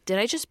like, did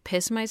I just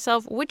piss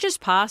myself? Which is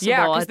possible.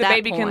 Yeah, because at the that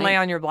baby can point. lay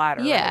on your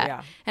bladder. Yeah. Right?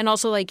 Yeah. And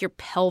also, like, your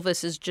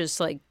pelvis is just,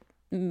 like,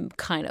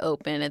 kind of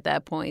open at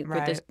that point.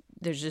 Right. But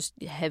there's just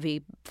a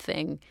heavy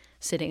thing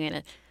sitting in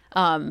it.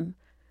 I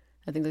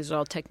think these are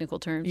all technical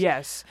terms.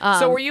 Yes.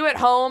 So were you at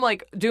home,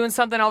 like, doing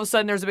something, all of a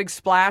sudden there's a big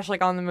splash,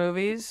 like on the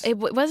movies? It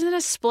wasn't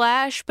a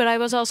splash, but I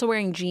was also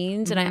wearing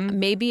jeans. And I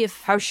maybe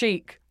if... How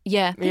chic.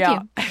 Yeah, thank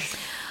Yeah.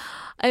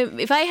 you.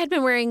 If I had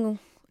been wearing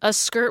a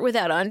skirt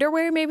without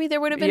underwear, maybe there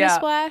would have been a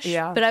splash.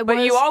 Yeah. But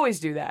you always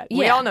do that.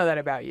 We Yeah. all know that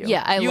about you.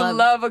 Yeah, You love-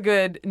 love a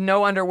good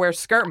no underwear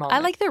skirt moment. I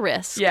like the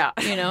risk. Yeah.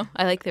 You know,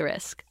 I like the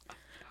risk.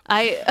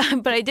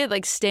 But I did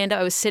like stand up.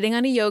 I was sitting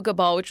on a yoga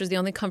ball, which was the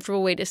only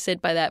comfortable way to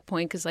sit by that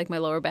point because like my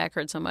lower back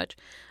hurt so much.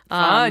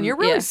 Fun. You're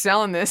really yeah.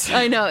 selling this.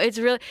 I know. It's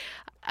really,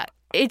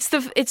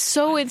 it's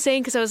so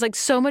insane because I was like,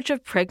 so much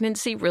of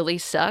pregnancy really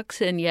sucks.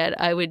 And yet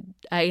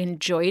I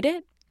enjoyed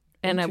it.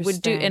 And I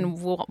would do and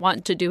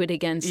want to do it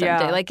again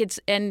someday. Yeah. Like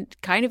and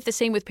kind of the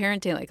same with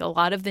parenting. Like a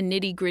lot of the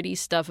nitty gritty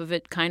stuff of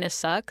it kind of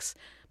sucks,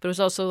 but it was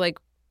also like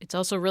it's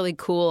also really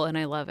cool and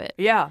I love it.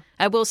 Yeah.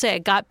 I will say I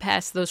got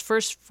past those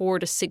first 4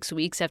 to 6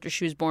 weeks after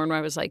she was born where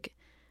I was like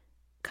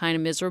kind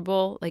of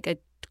miserable. Like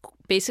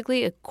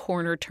basically a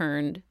corner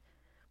turned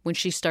when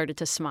she started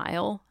to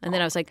smile, and then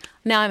I was like,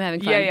 now I'm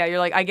having fun. Yeah. You're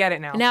like, I get it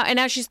now.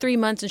 Now she's 3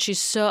 months and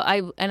she's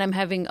I'm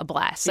having a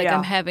blast. Like Yeah.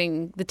 I'm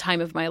having the time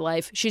of my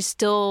life. She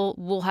still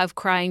will have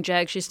crying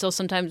jags. She's still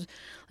sometimes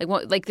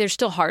like there's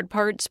still hard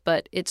parts,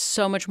 but it's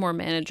so much more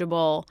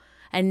manageable.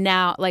 And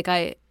now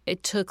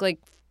it took like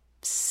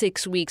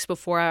 6 weeks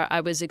before I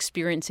was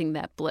experiencing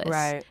that bliss.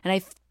 Right. And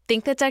I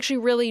think that's actually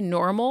really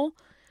normal,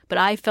 but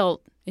I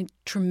felt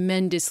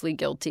tremendously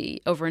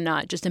guilty over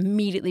not just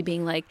immediately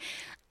being like,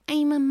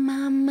 I'm a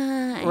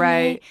mama.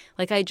 Right.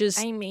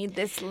 I made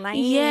this life.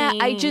 yeah,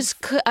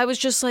 I was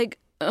just like,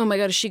 oh my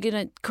God, is she going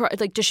to cry?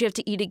 Like, does she have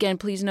to eat again?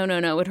 Please, no.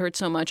 It hurts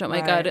so much. Oh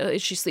my God,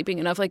 is she sleeping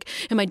enough? Like,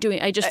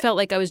 I just felt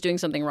like I was doing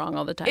something wrong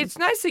all the time. It's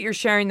nice that you're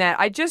sharing that.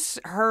 I just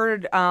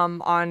heard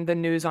on the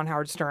news on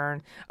Howard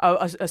Stern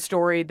a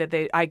story that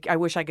I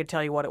wish I could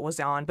tell you what it was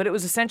on, but it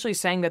was essentially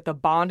saying that the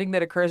bonding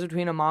that occurs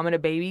between a mom and a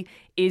baby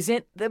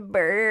isn't the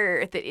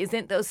birth. It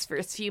isn't those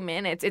first few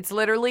minutes. It's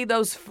literally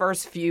those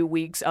first few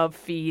weeks of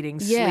feeding,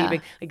 Yeah.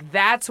 sleeping. Like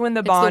that's when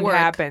the the bond work.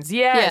 happens.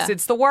 Yes, Yeah.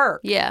 it's the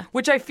work. Yeah.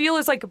 Which I feel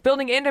is like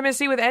building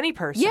intimacy with any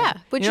person. Yeah,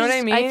 which you know is, what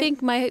I mean? I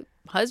think my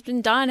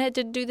husband Don had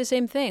to do the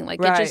same thing.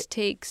 Like Right. it just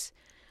takes.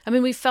 I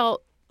mean, we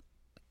felt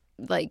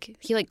like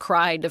he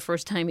cried the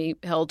first time he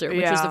held her,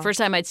 which was Yeah. the first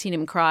time I'd seen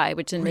him cry,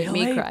 which didn't make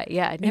me Really? cry.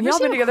 Yeah, I'd And never y'all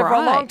seen been him together for a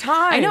cry. long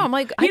time. I know. I'm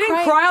like, he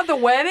didn't cry at the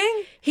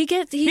wedding. He He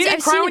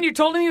didn't cry when you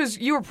told him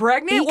you were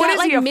pregnant. He What got is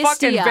like he, a fucking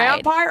misty-eyed.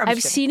 vampire?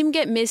 I've seen him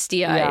get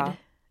misty-eyed Yeah.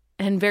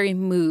 and very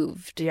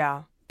moved.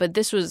 Yeah. But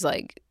this was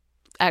like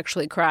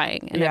actually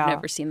crying, and Yeah. I've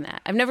never seen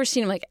that. I've never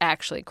seen him like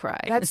actually cry.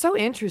 That's so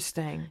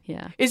interesting.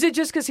 Yeah. Is it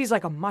just because he's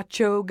like a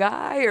macho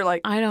guy or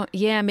like?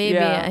 Yeah, maybe.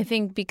 Yeah. I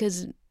think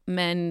because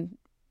men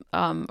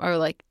are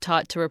like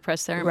taught to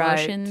repress their Right,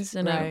 emotions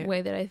in right. a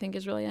way that I think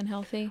is really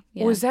unhealthy.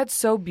 Yeah. Was that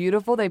so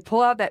beautiful? They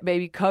pull out that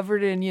baby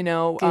covered in,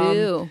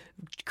 Goo.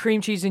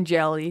 cream cheese and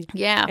jelly.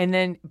 Yeah. And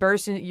then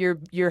burst in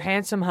your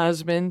handsome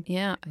husband.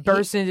 Yeah.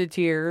 Burst into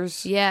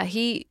tears. Yeah.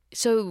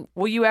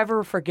 Will you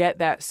ever forget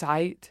that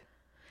sight?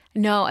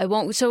 No, I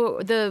won't. So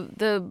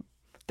the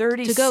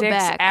 36 to go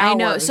back, hours. I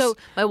know. So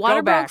my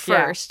water Go back. broke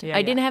Yeah, first. yeah, I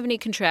yeah. didn't have any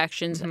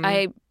contractions.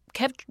 I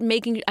kept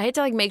I had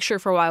to like make sure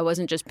for a while I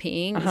wasn't just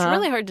peeing. It's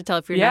really hard to tell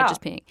if you're Yeah. not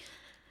just peeing.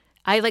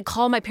 I like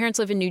called my parents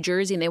live in New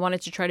Jersey and they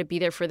wanted to try to be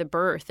there for the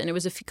birth, and it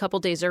was a couple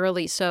days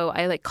early. So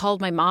I like called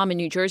my mom in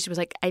New Jersey. Was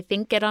like, I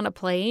think get on a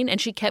plane, and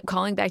she kept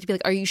calling back to be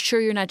like, are you sure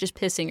you're not just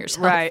pissing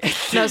yourself? Right.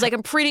 And I was like,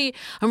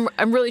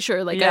 I'm really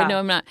sure. Like Yeah. I know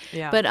I'm not.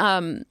 Yeah. But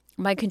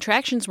my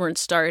contractions weren't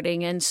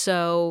starting, and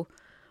so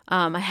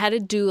I had a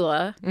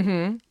doula.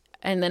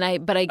 And then I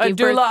gave a birth.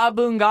 doula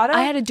oblongata?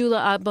 I had a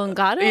doula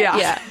oblongata.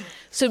 Yeah.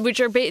 So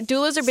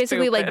doulas are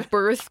basically Stupid. like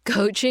birth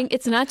coaching.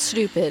 It's not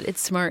stupid.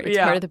 It's smart. It's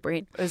part of the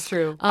brain. It's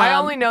true. I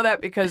only know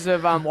that because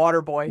of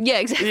Waterboy. Yeah,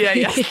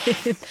 exactly. Yeah.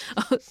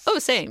 oh,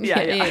 same.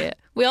 Yeah.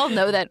 We all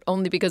know that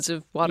only because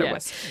of Waterboy.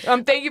 Yes.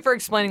 Thank you for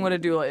explaining what a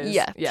doula is.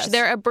 Yeah. Yes.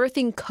 They're a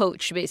birthing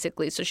coach,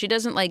 basically. So she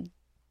doesn't like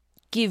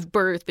give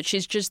birth, but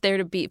she's just there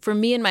to be, for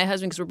me and my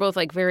husband, because we're both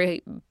like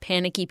very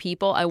panicky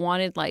people, I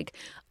wanted like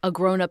a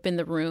grown-up in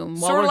the room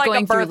while Sort of we're like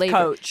going a birth through labor.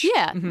 coach.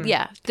 Yeah,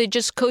 yeah. They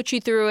just coach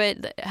you through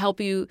it, help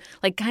you,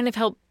 like kind of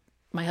help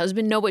my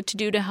husband know what to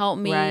do to help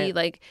me, Right.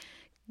 like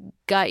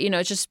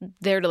it's just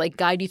there to like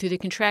guide you through the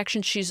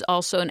contractions. She's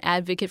also an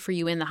advocate for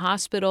you in the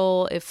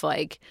hospital if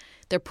like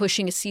they're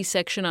pushing a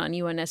C-section on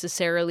you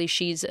unnecessarily.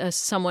 She's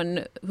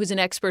someone who's an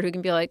expert who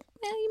can be like,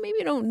 you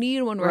maybe don't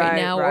need one right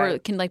now, or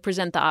can like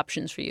present the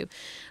options for you.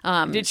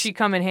 Did she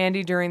come in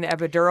handy during the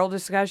epidural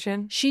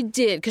discussion? She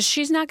did, because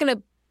she's not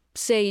going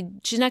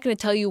to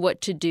tell you what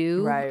to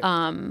do. Right.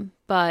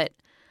 But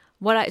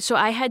so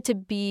I had to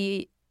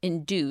be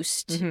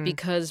induced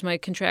because my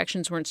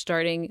contractions weren't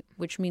starting,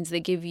 which means they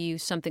give you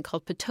something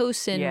called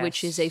Pitocin,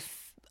 which is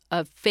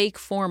a fake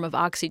form of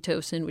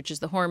oxytocin, which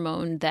is the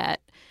hormone that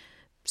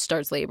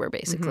starts labor,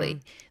 basically.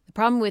 The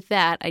problem with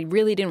that, I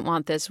really didn't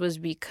want this, was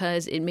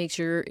because it makes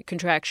your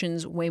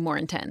contractions way more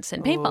intense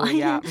and painful.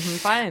 Yeah,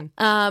 fine.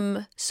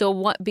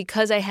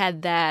 Because I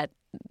had that,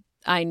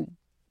 I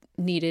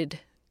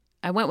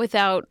went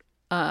without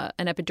an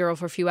epidural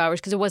for a few hours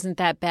because it wasn't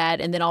that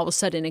bad, and then all of a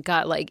sudden it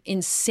got like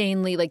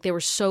insanely, like they were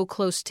so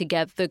close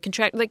together. The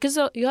because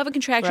you have a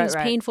contraction, it's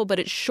painful, but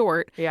it's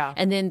short. Yeah,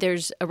 and then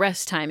there's a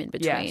rest time in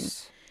between.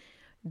 Yes.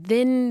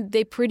 Then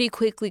they pretty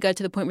quickly got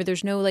to the point where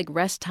there's no like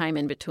rest time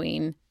in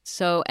between.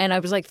 So, and I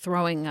was like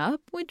throwing up,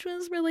 which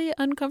was really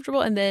uncomfortable.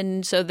 And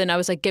then I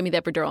was like, give me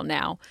the epidural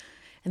now.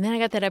 And then I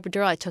got that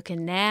epidural. I took a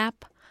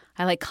nap.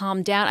 I like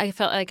calmed down. I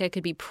felt like I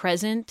could be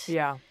present.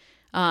 Yeah.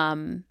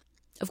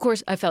 Of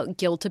course, I felt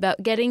guilt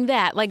about getting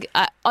that. Like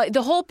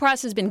the whole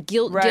process has been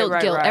guilt.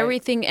 Right.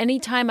 Everything.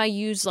 Anytime I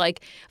use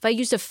if I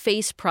used a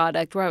face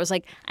product where I was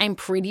like, I'm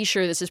pretty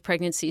sure this is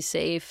pregnancy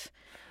safe.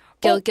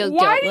 Guilt.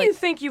 Why do you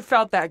think you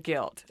felt that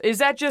guilt? Is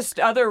that just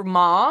other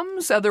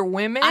moms, other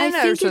women,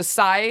 or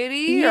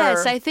society?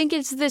 Yes, I think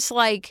it's this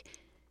like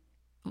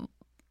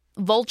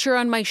vulture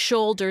on my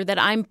shoulder that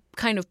I'm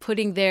kind of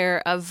putting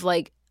there of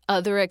like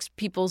other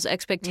people's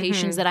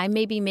expectations that I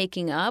may be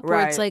making up.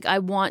 Where it's like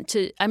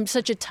I'm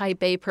such a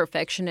type A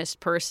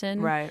perfectionist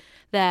person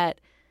that,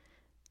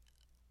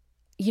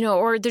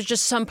 or there's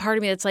just some part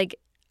of me that's like,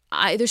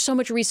 there's so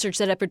much research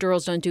that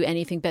epidurals don't do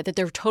anything bad, that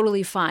they're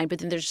totally fine. But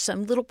then there's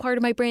some little part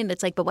of my brain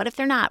that's like, but what if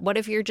they're not? What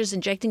if you're just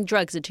injecting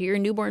drugs into your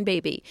newborn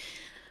baby?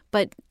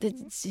 But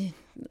it's,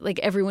 like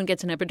everyone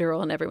gets an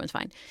epidural and everyone's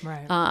fine.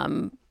 Right. It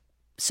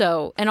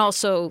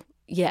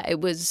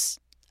was,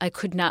 I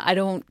think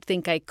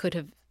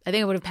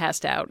I would have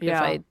passed out if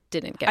I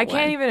didn't get one. I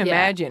can't even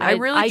imagine. I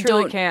really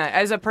truly can't.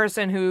 As a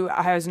person who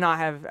has not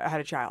had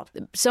a child.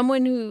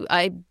 Someone who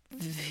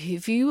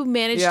if you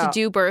manage to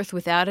do birth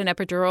without an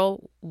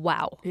epidural,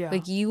 wow. Yeah.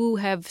 Like you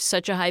have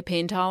such a high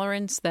pain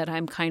tolerance that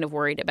I'm kind of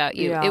worried about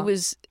you. Yeah. It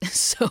was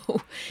so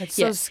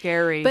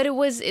scary. But it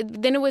was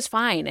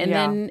fine.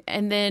 And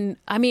then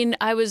I mean,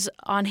 I was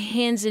on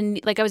hands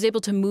and like I was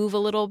able to move a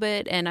little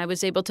bit, and I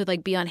was able to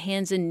like be on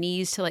hands and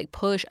knees to like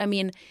push. I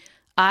mean,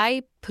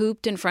 I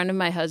pooped in front of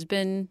my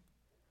husband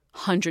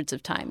hundreds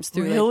of times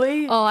through.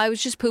 Really? I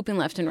was just pooping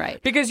left and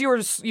right. Because you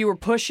were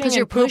pushing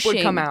and poop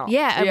would come out.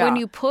 Yeah, when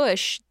you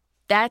push,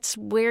 that's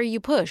where you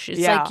push.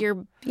 It's like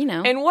you're,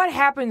 And what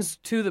happens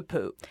to the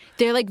poop?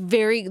 They're like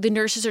the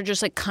nurses are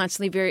just like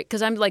constantly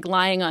because I'm like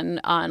lying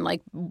on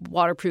like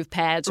waterproof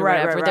pads or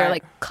whatever. Right. They're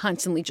like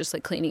constantly just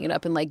like cleaning it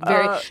up and like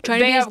trying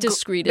to be as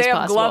discreet as possible.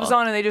 They have gloves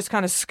on and they just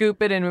kind of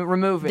scoop it and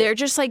remove it. They're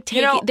just like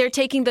they're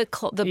taking the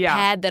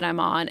pad that I'm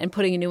on and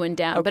putting a new one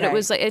down. Okay. But it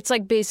was like, it's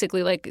like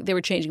basically like they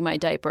were changing my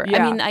diaper.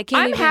 Yeah. I mean,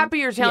 I'm happy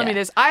you're telling me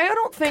this. I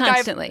don't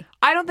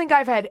think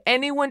I've had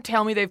anyone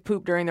tell me they've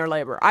pooped during their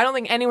labor. I don't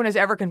think anyone has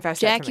ever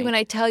confessed that to me. Jackie, when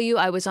I tell you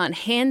I was on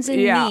hands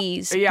and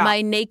knees,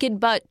 my naked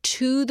butt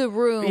to the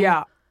room.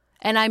 Yeah.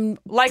 And I'm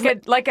like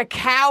a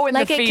cow in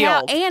the field. Like a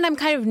cow, and I'm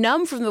kind of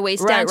numb from the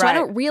waist down, so I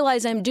don't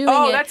realize I'm doing it.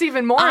 Oh, that's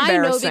even more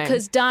embarrassing. I know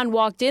because Don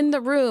walked in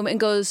the room and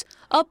goes,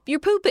 "Oh, you're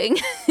pooping."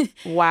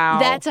 Wow.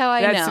 That's how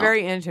I know. That's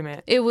very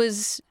intimate. It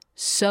was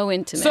so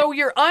intimate. So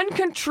you're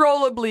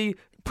uncontrollably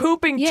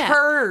pooping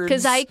turds.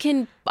 Because I'm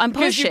pushing.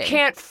 Because you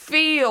can't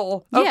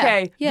feel.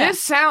 Okay, this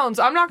sounds,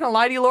 I'm not going to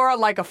lie to you, Laura,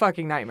 like a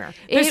fucking nightmare.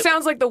 This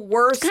sounds like the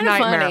worst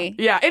nightmare. Funny.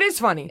 Yeah, it is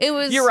funny. It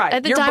was. You're right.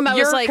 At the time, I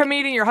was like, you're a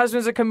comedian, your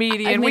husband's a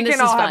comedian, I mean, we can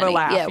all have a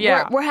laugh.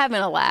 Yeah. We're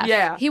having a laugh.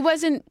 Yeah. He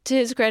wasn't, to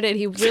his credit,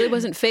 he really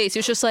wasn't faced. He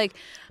was just like,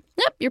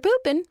 yep, you're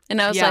pooping. And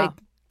I was like,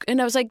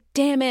 I was like,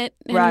 damn it.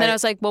 And Right. then I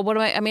was like, well, what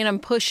am I? I mean, I'm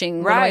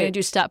pushing. What am I Right. going to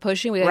do? Stop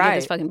pushing? We got to get Right.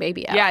 this fucking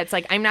baby out. Yeah, it's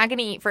like, I'm not going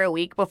to eat for a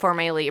week before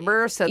my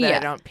labor so that I Yeah.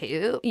 don't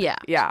poop. Yeah.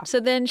 Yeah. So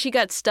then she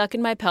got stuck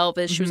in my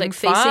pelvis. She was like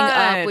facing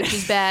Fun. up, which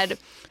is bad.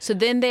 So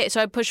then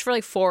I pushed for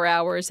like 4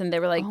 hours and they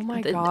were like, Oh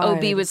my the God.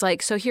 OB was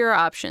like, so here are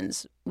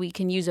options. We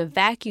can use a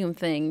vacuum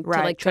thing to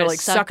Right, like try to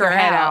suck her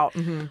head out.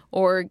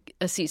 or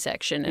a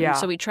C-section. And Yeah.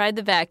 so we tried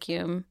the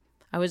vacuum.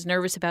 I was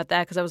nervous about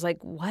that because I was like,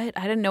 what?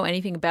 I didn't know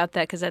anything about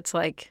that because that's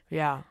like,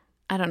 Yeah.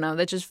 I don't know.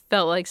 That just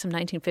felt like some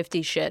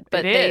 1950s shit.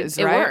 But It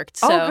it right? worked.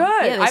 So, oh,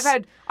 good. yeah,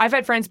 I've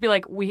had friends be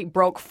like, we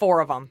broke 4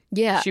 of them.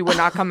 Yeah. She would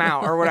not come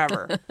out or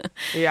whatever.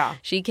 Yeah.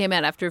 She came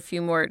out after a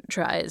few more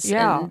tries.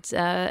 Yeah.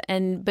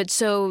 But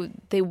so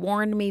they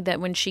warned me that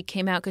when she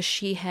came out, because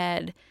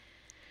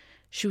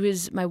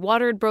my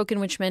water had broken,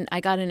 which meant I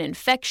got an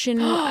infection.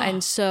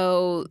 And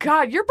so,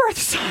 God, your birth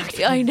sucked.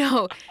 I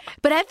know.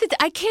 But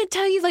I can't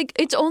tell you, like,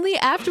 it's only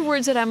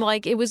afterwards that I'm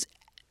like, it was,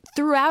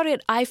 throughout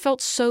it, I felt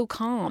so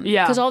calm.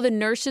 Yeah. Because all the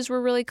nurses were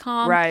really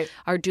calm. Right.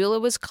 Our doula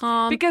was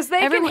calm. Because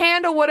they can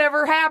handle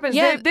whatever happens.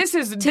 Yeah, This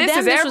is to them, this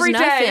was every day.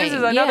 This nothing.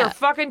 is another Yeah.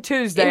 fucking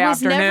Tuesday It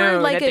was never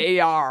afternoon like at the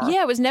ER.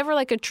 Yeah, it was never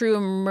like a true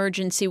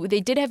emergency. They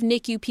did have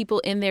NICU people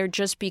in there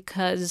just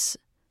because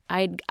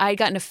I'd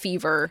gotten a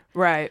fever.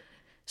 Right.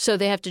 So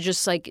they have to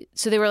just like,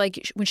 so they were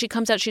like, when she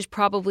comes out, she's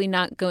probably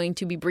not going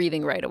to be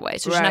breathing right away.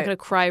 So she's Right. not going to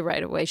cry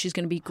right away. She's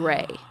going to be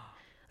gray.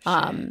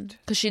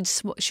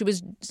 Because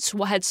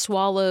had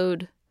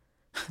swallowed.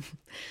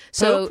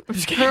 So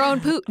Poop? her own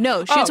poop.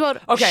 No, she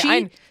swallowed. okay,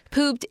 She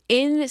pooped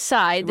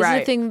inside. This is Right.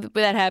 the thing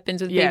that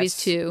happens with Yes. babies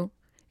too.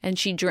 And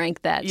she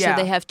drank that. Yeah.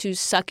 So they have to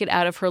suck it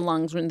out of her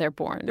lungs when they're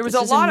born. There was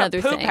This a is lot of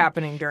another poop thing.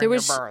 happening during there your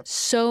was birth.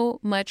 so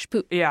much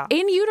poop. Yeah.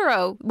 In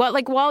utero.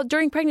 While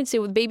during pregnancy,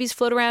 when babies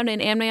float around in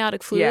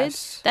amniotic fluid,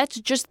 Yes. that's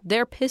just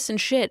their piss and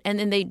shit. And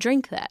then they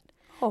drink that.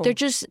 Oh, They're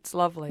just, it's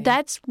lovely.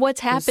 that's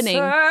what's happening.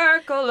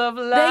 Circle of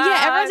life.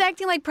 Yeah, everyone's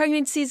acting like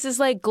pregnancies is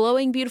like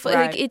glowing, beautiful.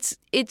 Right. Like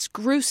it's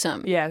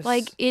gruesome. Yes.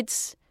 Like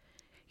it's,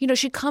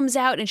 she comes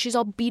out and she's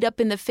all beat up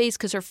in the face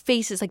because her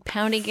face is like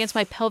pounding against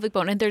my pelvic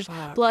bone, and there's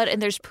blood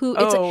and there's poo.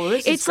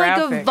 This is It's like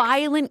a graphic.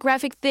 violent,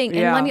 graphic thing.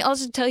 Yeah. And let me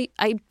also tell you,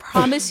 I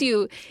promise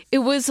you, it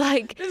was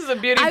like This is a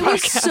beauty I was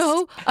podcast.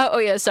 so. Oh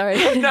yeah, sorry.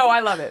 No,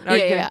 I love it.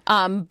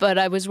 Yeah. But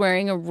I was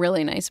wearing a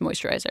really nice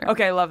moisturizer.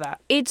 Okay, I love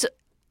that.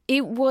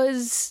 It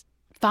was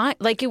fine.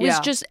 Like it was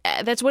Yeah. just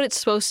that's what it's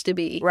supposed to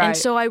be. Right. And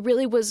so I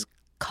really was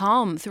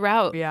calm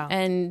throughout. Yeah.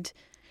 And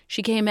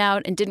she came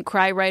out and didn't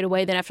cry right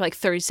away. Then after like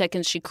 30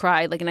 seconds, she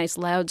cried like a nice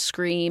loud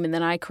scream, and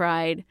then I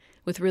cried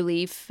with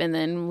relief, and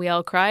then we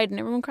all cried, and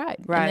everyone cried.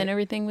 Right. And then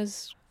everything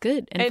was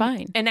good and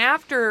fine. And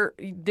after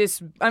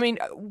this, I mean,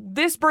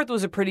 this birth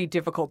was a pretty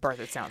difficult birth,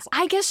 it sounds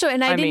like. I guess so,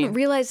 and I didn't mean,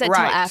 realize that till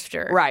right,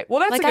 after. right.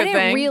 Well, that's like a good I didn't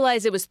thing.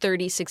 realize it was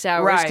 36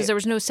 hours Right. because there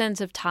was no sense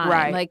of time.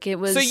 Right. Like it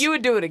was. So you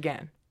would do it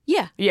again?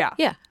 Yeah. Yeah.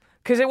 Yeah.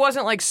 Because it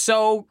wasn't like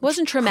so. It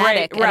wasn't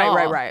traumatic great. at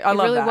Right, all. right. I it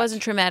love really that.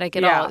 wasn't traumatic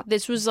at Yeah. all.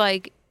 This was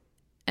like,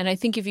 and I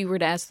think if you were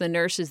to ask the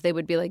nurses, they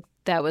would be like,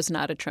 "That was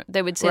not a."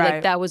 They would say Right.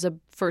 like that was a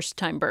first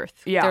time birth.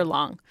 Yeah. They're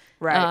long.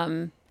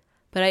 Right.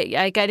 But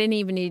I didn't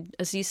even need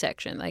a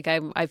C-section. Like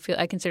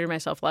I consider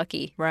myself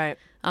lucky. Right.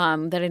 That I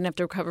didn't have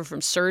to recover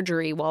from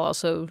surgery while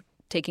also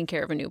taking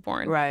care of a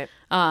newborn. Right.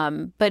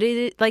 But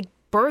like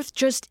birth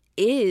just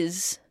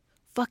is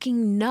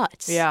fucking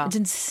nuts. Yeah. It's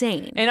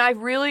insane. And I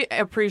really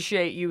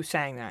appreciate you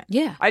saying that.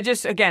 Yeah. I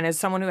just, again, as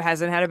someone who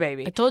hasn't had a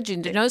baby. I told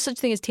you, there's no such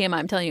thing as TMI.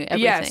 I'm telling you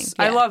everything. Yes,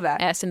 I love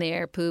that. Ass in the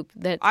air, poop.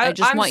 That I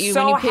just I'm want you,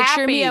 so when you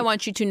picture me, happy. I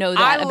want you to know that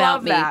I about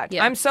love me. that.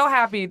 Yeah. I'm so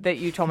happy that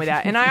you told me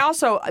that. And I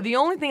also, the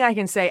only thing I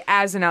can say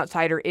as an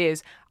outsider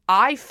is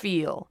I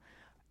feel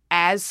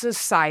as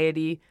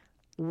society,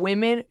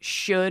 women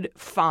should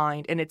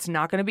find, and it's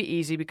not going to be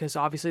easy because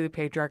obviously the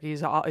patriarchy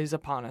is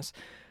upon us,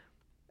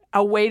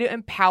 a way to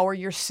empower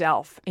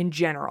yourself in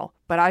general.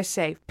 But I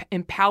say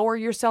empower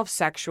yourself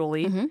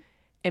sexually, Mm-hmm.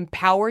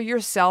 empower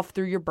yourself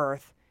through your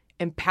birth,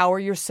 empower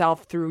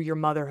yourself through your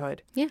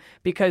motherhood. Yeah.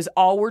 Because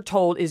all we're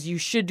told is you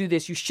should do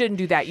this, you shouldn't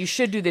do that, you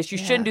should do this, you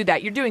shouldn't do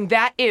that. You're doing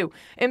that, ew.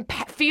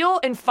 Feel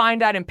and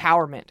find that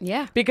empowerment.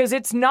 Yeah. Because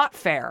it's not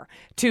fair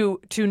to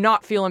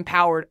not feel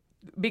empowered.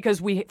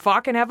 Because we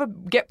fucking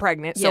get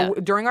pregnant. So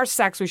Yeah. during our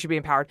sex, we should be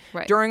empowered.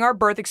 Right. During our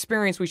birth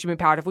experience, we should be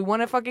empowered. If we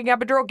want a fucking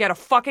epidural, get a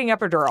fucking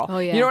epidural. Oh,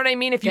 yeah. You know what I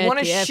mean? If you Get want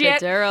to the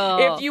shit,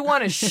 epidural. if you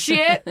want to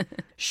shit,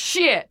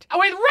 shit.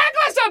 With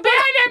reckless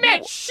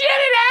abandonment, shit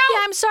it out.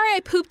 Yeah, I'm sorry I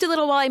pooped a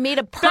little while I made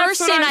a That's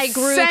person what I'm I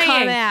grew saying.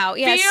 come out.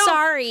 Yeah, Feel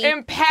sorry.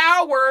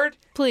 empowered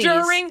Please.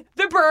 during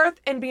the birth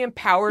and be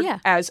empowered Yeah.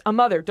 as a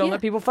mother. Don't Yeah.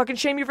 let people fucking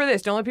shame you for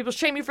this. Don't let people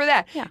shame you for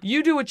that. Yeah.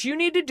 You do what you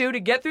need to do to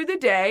get through the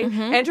day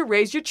and to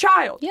raise your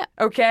child. Yeah.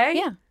 Okay?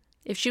 Yeah.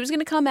 If she was going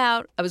to come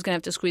out, I was going to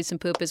have to squeeze some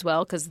poop as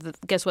well because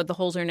guess what? The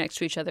holes are next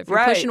to each other. If you're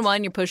Right. pushing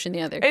one, you're pushing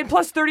the other. And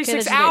plus 36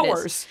 Okay, that's what it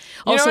hours. is.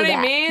 You Also know what I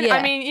that, mean? yeah.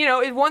 I mean, you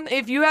know,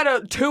 if you had a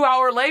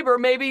 2-hour labor,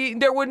 maybe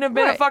there wouldn't have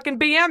been a Right. fucking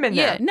BM in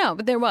Yeah, there. no,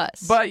 but there was.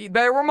 But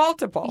there were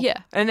multiple. Yeah.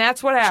 And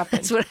that's what happened.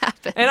 That's what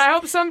happened. And I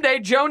hope someday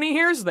Joni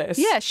hears this.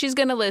 Yeah, she's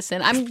gonna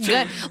listen. I'm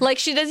gonna, like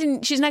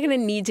she's not gonna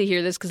need to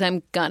hear this because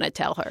I'm gonna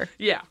tell her.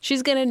 Yeah.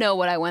 She's gonna know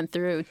what I went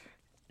through,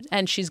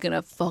 and she's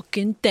gonna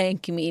fucking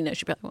thank me. No,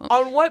 she probably won't.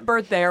 On what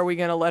birthday are we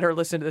going to let her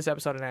listen to this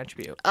episode of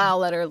Attribute? I'll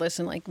let her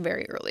listen like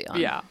very early on.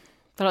 Yeah.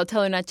 but I'll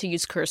tell her not to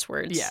use curse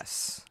words.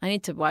 Yes. I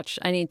need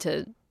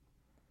to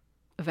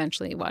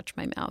eventually watch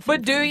my mouth.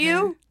 But do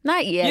you?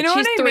 Not yet. You know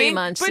She's what I 3 mean?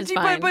 months. But, It's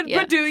fine. but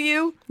Yeah. do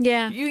you?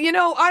 Yeah. You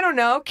know, I don't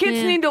know. Kids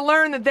Yeah. need to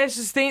learn that this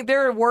is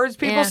there are words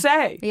people Yeah.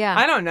 say. Yeah.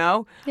 I don't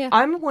know. Yeah.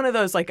 I'm one of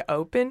those like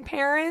open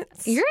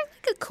parents. You're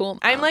like a cool mom.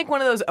 I'm like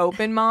one of those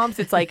open moms.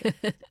 It's like,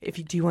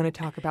 do you want to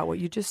talk about what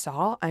you just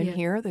saw? I'm Yeah.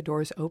 here. The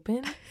door's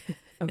open.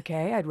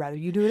 Okay, I'd rather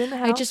you do it in the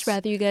house. I'd just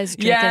rather you guys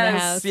drink in the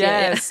house.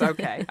 Yes,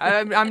 okay.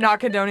 I'm not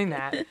condoning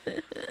that.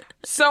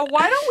 So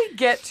why don't we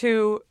get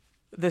to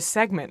the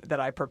segment that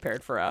I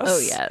prepared for us? Oh,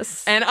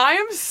 yes. And I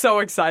am so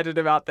excited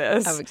about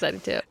this. I'm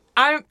excited too.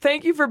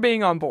 Thank you for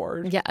being on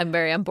board. Yeah, I'm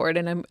very on board,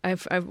 and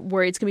I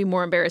worry it's gonna be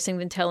more embarrassing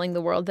than telling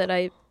the world that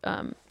I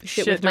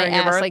shit with my during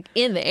your ass birth? like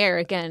in the air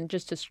again,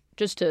 just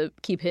to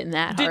keep hitting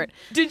that hard.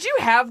 Did you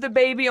have the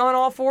baby on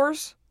all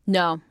fours?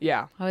 No,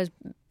 Yeah. I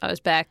was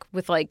back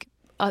with like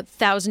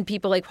 1,000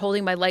 people like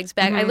holding my legs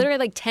back. I literally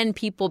had like 10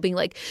 people being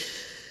like,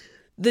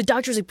 the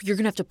doctor's like, you're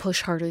gonna have to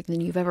push harder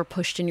than you've ever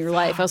pushed in your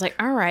life. I was like,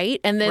 all right,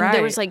 and then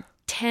there was Right. like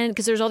 10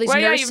 because there's all these Well,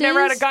 yeah, nurses. you've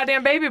never had a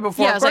goddamn baby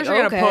before. Yeah, I Of was course like,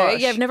 you're okay, gonna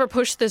push. yeah, I've never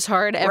pushed this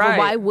hard ever. Right.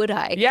 Why would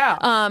I? Yeah.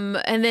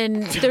 And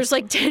then there's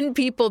like 10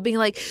 people being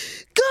like,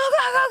 go,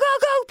 go, go, go,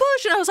 go,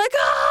 push, and I was like,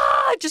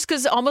 ah, just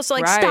because almost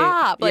like Right.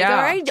 stop, like Yeah.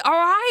 all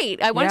right.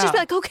 I want to just be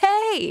Yeah. like,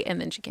 okay, and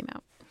then she came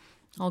out,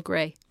 all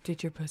gray.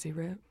 Did your pussy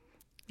rip?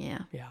 Yeah.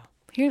 Yeah.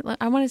 Here,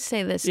 I want to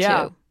say this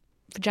Yeah. too.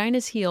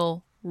 Vaginas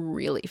heal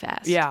really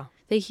fast. Yeah.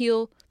 They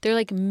heal. They're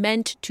like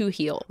meant to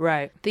heal.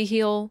 Right. They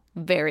heal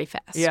very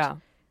fast. Yeah.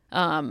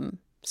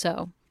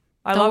 So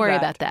I don't love worry that.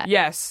 about that.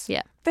 Yes.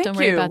 Yeah. Thank don't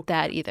worry you. about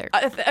that either.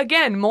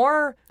 Again,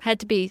 more. Had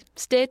to be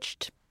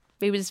stitched.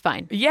 It was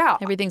fine. Yeah.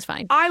 Everything's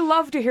fine. I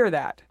love to hear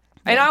that.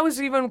 And I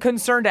was even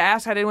concerned to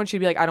ask. I didn't want you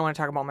to be like, I don't want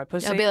to talk about my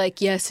pussy. I'll be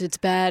like, yes, it's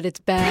bad. It's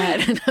bad.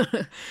 it's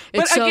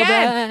but so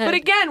again,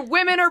 bad.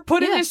 Women are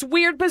put in Yeah. this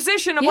weird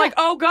position of Yeah. like,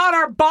 oh God,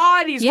 our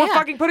bodies. We're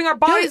fucking putting our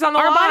bodies on the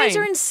Our line. bodies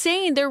are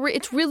insane.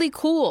 It's really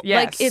cool.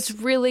 Yes. Like it's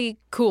really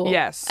cool.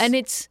 Yes. And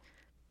it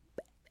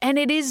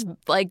is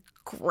like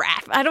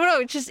I don't know.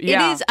 It's just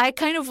Yeah. it is. I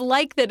kind of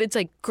like that it's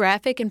like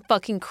graphic and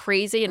fucking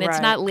crazy, and it's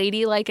Right. not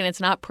ladylike, and it's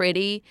not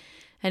pretty,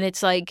 and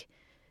it's like.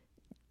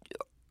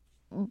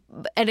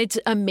 And it's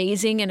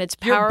amazing and it's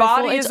Your powerful.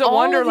 body It's is a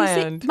all of these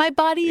wonderland. things. My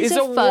body is Is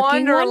a a fucking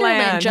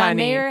wonderland, John honey.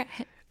 Mayer.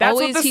 That's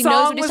always, what the he knows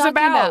song what he's was talking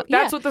about. Yeah.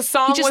 That's what the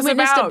song he just was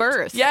witnessed about. a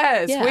birth.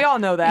 Yes, Yeah. we all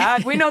know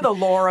that. We know the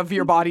lore of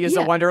your body is a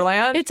Yeah.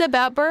 wonderland. It's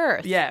about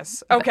birth.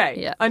 Yes. Okay.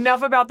 Yeah.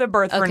 Enough about the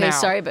birth for Okay, now.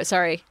 sorry.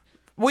 Sorry,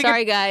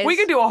 guys. We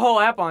could do a whole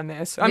app on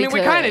this. I mean, we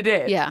could. kind of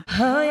did. Yeah.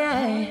 Oh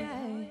yeah.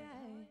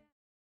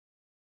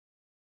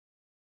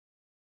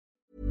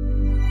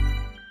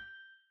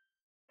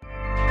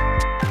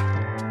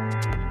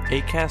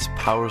 Acast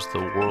powers the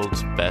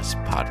world's best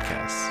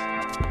podcasts.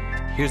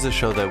 Here's a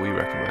show that we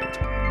recommend.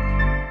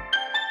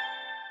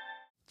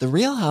 The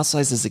Real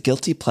Housewives is a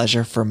guilty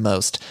pleasure for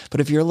most,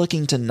 but if you're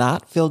looking to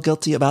not feel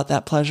guilty about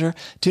that pleasure,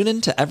 tune in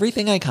to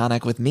Everything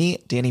Iconic with me,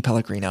 Danny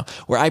Pellegrino,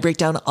 where I break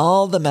down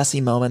all the messy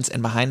moments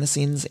and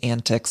behind-the-scenes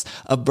antics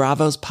of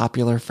Bravo's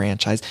popular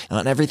franchise. And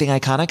on Everything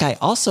Iconic, I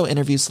also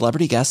interview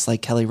celebrity guests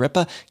like Kelly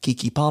Ripa,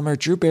 Keke Palmer,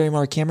 Drew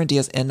Barrymore, Cameron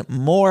Diaz, and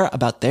more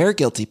about their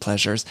guilty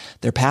pleasures,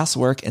 their past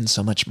work, and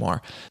so much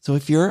more. So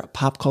if you're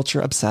pop culture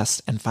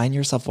obsessed and find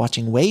yourself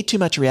watching way too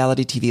much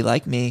reality TV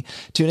like me,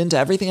 tune into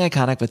Everything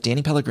Iconic with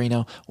Danny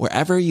Pellegrino,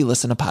 wherever you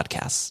listen to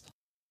podcasts.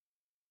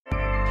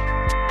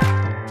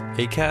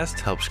 Acast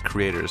helps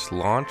creators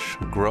launch,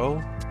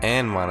 grow,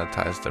 and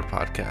monetize their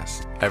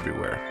podcasts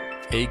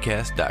everywhere.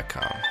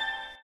 Acast.com.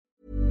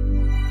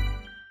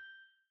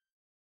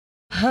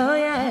 Oh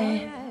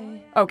yeah.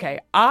 Okay.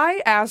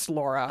 I asked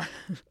Laura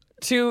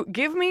to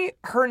give me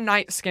her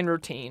night skin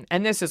routine,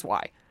 and this is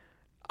why.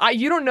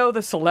 You don't know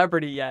the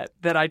celebrity yet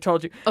that I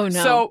told you. Oh,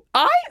 no. So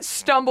I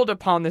stumbled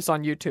upon this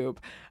on YouTube.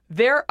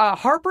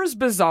 Harper's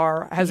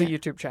Bazaar has a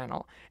YouTube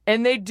channel,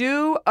 and they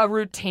do a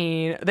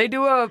routine. They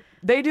do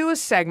a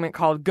segment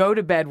called "Go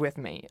to Bed with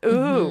Me."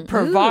 Ooh,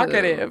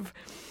 provocative.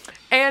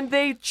 And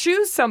they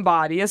choose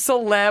somebody, a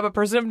celeb, a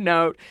person of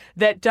note,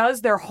 that does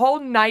their whole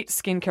night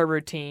skincare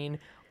routine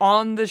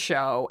on the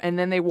show, and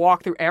then they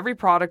walk through every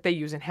product they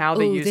use and how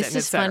they use it. This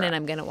is fun, and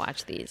I'm gonna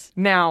watch these.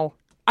 Now,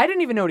 I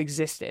didn't even know it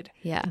existed.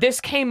 Yeah. This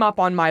came up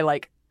on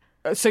my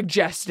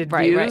suggested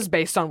views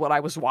based on what I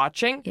was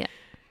watching. Yeah.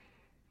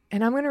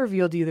 And I'm going to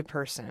reveal to you the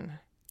person.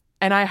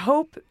 And I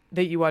hope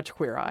that you watch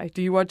Queer Eye.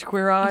 Do you watch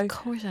Queer Eye? Of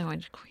course, I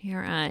watch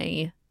Queer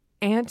Eye.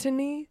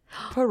 Anthony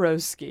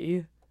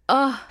Porowski.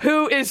 Oh,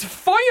 Who is he's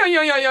so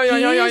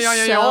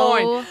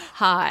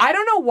hot. I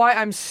don't know why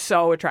I'm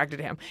so attracted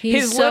to him.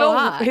 He's his so little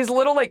hot. his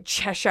little like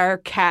Cheshire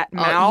cat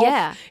mouth.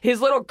 yeah.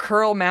 His little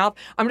curl mouth.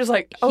 I'm just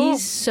like, oh,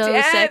 He's so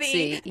daddy,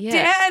 sexy. Yeah.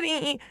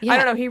 daddy. Yeah. I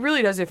don't know. He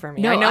really does it for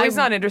me. No, I know I- he's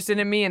not interested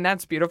in me, and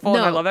that's beautiful,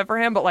 and I No. love that for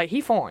him. But like, he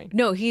fine.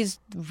 No, he's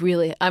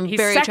very He's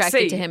very sexy.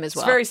 attracted to him as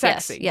well. He's very Yes,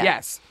 sexy. yeah.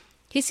 Yes.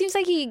 He seems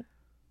like he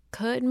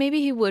could.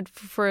 Maybe he would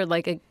for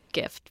like a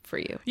gift for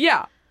you.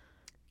 Yeah.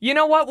 You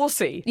know what? We'll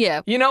see.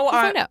 Yeah. You know, We'll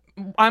find out.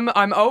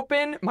 I'm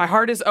open. My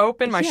heart is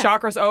open. My Yeah.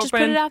 chakra's open. Just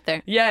put it out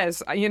there.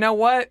 Yes. You know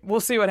what? We'll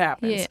see what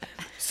happens. Yeah.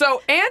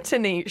 So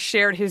Anthony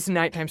shared his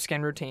nighttime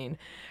skin routine.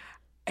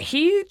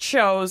 He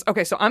chose,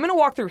 okay, so I'm going to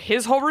walk through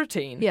his whole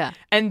routine. Yeah.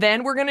 And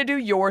then we're going to do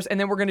yours, and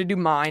then we're going to do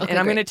mine. Okay, and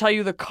I'm great. going to tell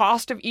you the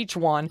cost of each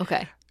one.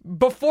 Okay.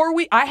 Before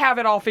I have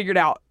it all figured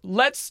out.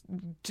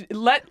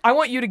 I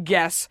want you to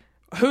guess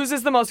whose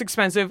is the most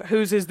expensive,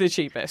 whose is the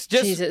cheapest.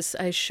 Jesus,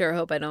 I sure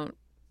hope I don't.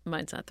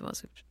 Mine's not the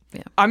most.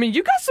 Yeah. I mean,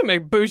 you got some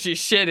bougie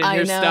shit in I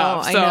your know,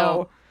 stuff. I So,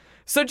 know.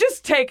 so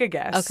just take a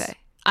guess. Okay.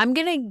 I'm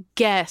gonna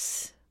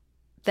guess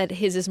that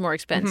his is more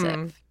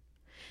expensive.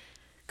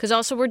 Because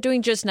also we're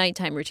doing just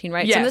nighttime routine,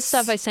 right? Some of the Yes.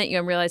 stuff I sent you,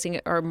 I'm realizing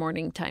are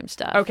morning time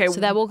stuff. Okay. So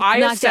that will I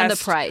knock down the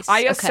assessed- price.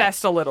 I Okay.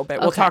 assessed a little bit.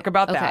 We'll Okay, talk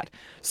about okay. that.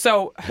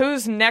 So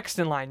who's next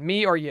in line,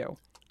 me or you?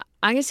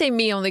 I'm gonna say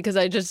me only because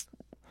I just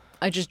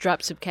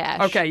dropped some cash.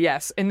 Okay,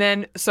 yes. And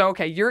then,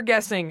 okay, you're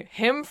guessing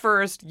him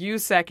first, you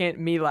second,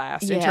 me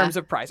last in Yeah. terms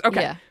of price.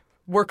 Okay. Yeah.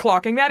 We're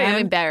clocking that in. I'm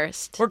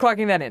embarrassed. We're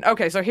clocking that in.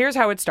 Okay, so here's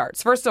how it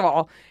starts. First of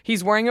all,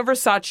 he's wearing a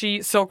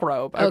Versace silk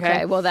robe.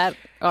 Okay, well that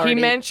already.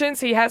 He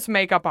mentions he has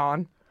makeup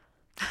on.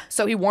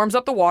 So he warms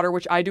up the water,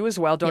 which I do as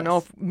well. Don't know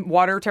if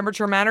water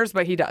temperature matters,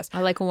 but he does.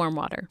 I like warm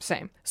water.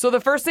 Same. So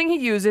the first thing he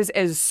uses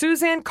is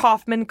Suzanne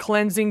Kaufman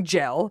Cleansing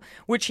Gel,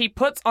 which he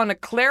puts on a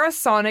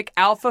Clarisonic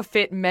Alpha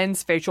Fit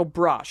men's facial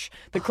brush.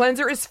 The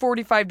cleanser is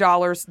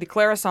 $45. The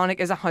Clarisonic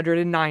is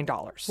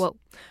 $109. Whoa.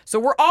 So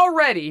we're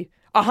already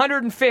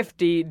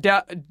 150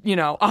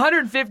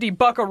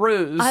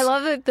 buckaroos. I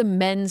love it. The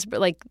men's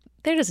like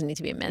there doesn't need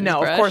to be a men's No,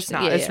 brush. of course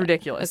not. Yeah, It's yeah.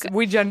 ridiculous. Okay.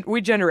 We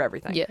gender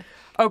everything. Yeah.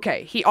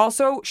 Okay. He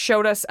also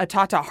showed us a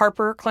Tata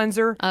Harper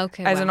cleanser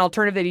Okay, as wow. an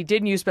alternative that he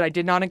didn't use, but I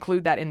did not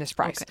include that in this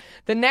price. Okay.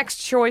 The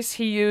next choice,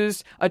 he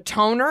used a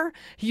toner.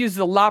 He used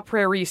the La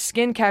Prairie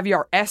Skin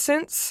Caviar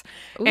Essence,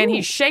 and he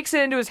Ooh. shakes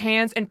it into his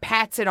hands and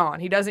pats it on.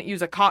 He doesn't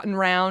use a cotton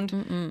round,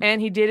 and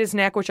he did his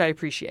neck, which I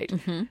appreciate.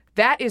 Mm-hmm.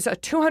 That is a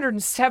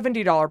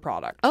 $270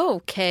 product.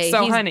 Okay.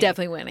 So, he's honey,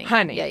 definitely winning.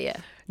 Honey. Yeah.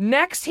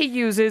 Next, he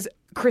uses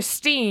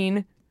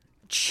Christine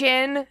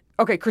Chin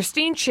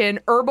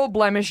Herbal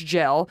Blemish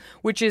Gel,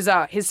 which is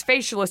his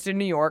facialist in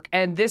New York,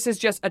 and this is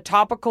just a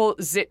topical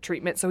zit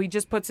treatment, so he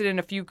just puts it in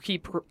a few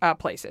key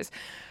places.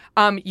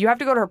 You have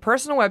to go to her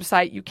personal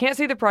website. You can't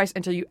see the price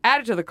until you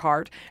add it to the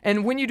cart,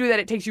 and when you do that,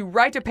 it takes you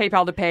right to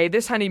PayPal to pay.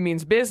 This, honey,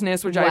 means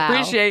business, which I Wow.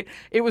 appreciate.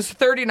 It was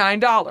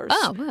 $39.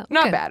 Oh, wow.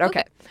 Not Okay, bad.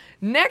 Okay.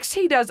 Next,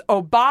 he does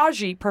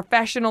Obagi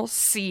Professional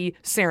C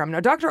Serum. Now,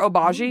 Dr.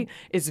 Obagi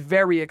is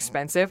very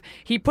expensive.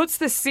 He puts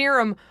the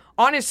serum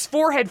on his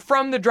forehead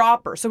from the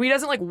dropper, so he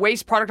doesn't like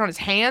waste product on his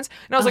hands.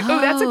 And I was like,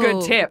 oh, that's a good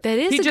Oh, tip. that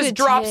is he a just good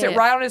drops it tip.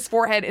 right on his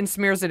forehead and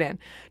smears it in.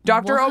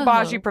 Dr. Wow.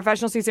 Obagi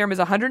Professional C Serum is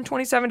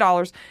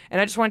 $127,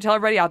 and I just want to tell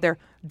everybody out there,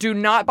 do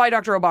not buy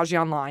Dr. Obagi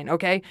online,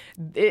 okay?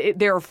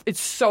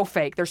 It's so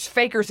fake. There's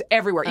fakers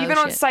everywhere. Oh, Even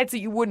on shit. sites that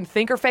you wouldn't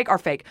think are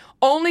fake.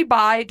 Only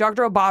buy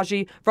Dr.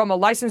 Obagi from a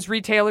licensed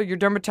retailer, your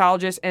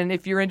dermatologist, and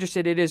if you're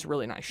interested, it is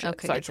really nice shit.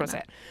 Okay, So I good just want to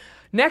to say it.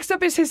 Next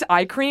up is his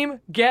eye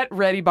cream. Get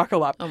ready,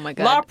 buckle up. Oh my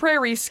God. La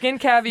Prairie Skin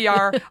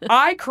Caviar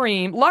Eye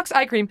Cream, Luxe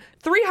Eye Cream,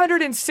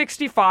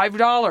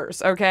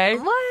 $365, okay?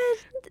 What?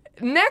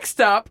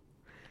 Next up,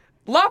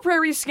 La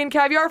Prairie Skin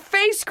Caviar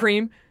Face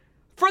Cream.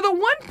 For the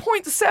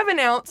 1.7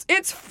 ounce,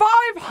 it's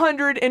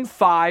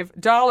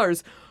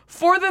 $505.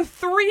 For the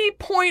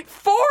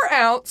 3.4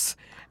 ounce,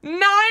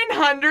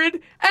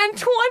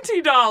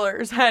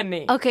 $920,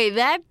 honey. Okay,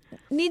 that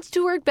needs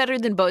to work better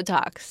than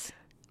Botox.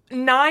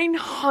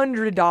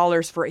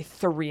 $900 for a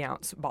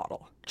 3-ounce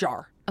bottle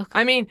jar. Okay.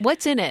 I mean,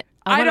 what's in it?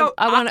 I don't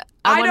want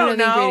to know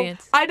the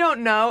ingredients. I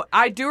don't know.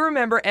 I do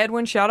remember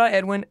Edwin, shout out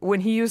Edwin,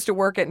 when he used to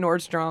work at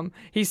Nordstrom,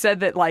 he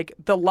said that like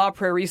the La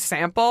Prairie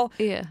sample,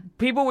 Yeah.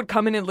 people would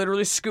come in and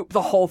literally scoop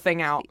the whole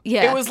thing out.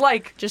 Yeah. It was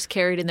like Just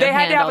carried in their they had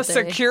hand to have all a day.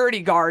 security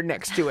guard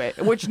next to it,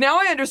 which now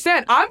I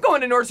understand. I'm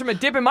going to Nordstrom and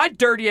dipping my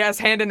dirty ass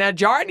hand in that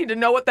jar. I need to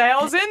know what the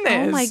hell's in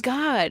this. Oh my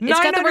God. It's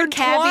got the word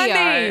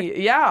caviar.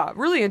 Yeah,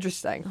 really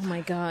interesting. Oh my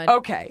God.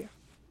 Okay.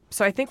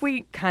 So I think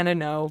we kind of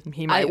know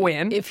he might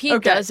win. If he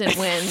Okay. doesn't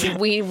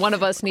win, one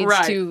of us needs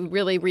Right. to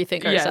really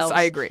rethink Yes, ourselves.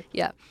 I agree.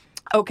 Yeah.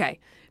 Okay.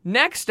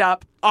 Next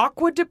up,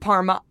 Aqua de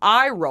Parma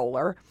Eye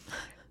Roller.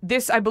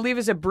 This, I believe,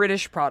 is a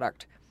British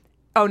product.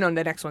 Oh, no,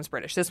 the next one's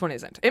British. This one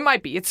isn't. It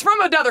might be. It's from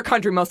another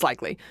country, most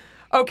likely.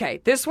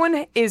 Okay, this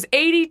one is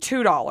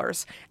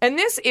 $82. And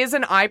this is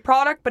an eye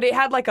product, but it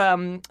had like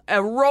a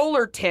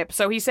roller tip.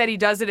 So he said he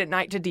does it at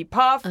night to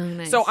depuff. Oh,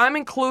 nice. So I'm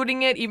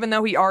including it, even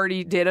though he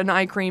already did an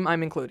eye cream,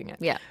 I'm including it.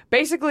 Yeah.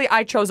 Basically,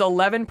 I chose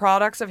 11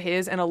 products of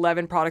his and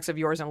 11 products of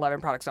yours and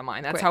 11 products of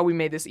mine. That's how we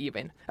made this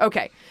even.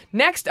 Okay,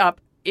 next up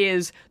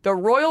is the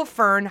Royal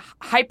Fern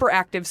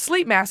Hyperactive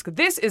Sleep Mask.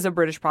 This is a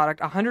British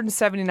product,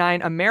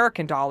 179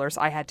 American dollars.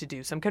 I had to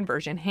do some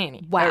conversion,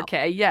 Hanny. Wow.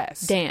 Okay,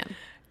 yes. Damn.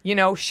 You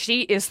know,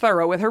 she is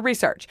thorough with her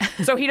research.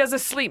 So he does a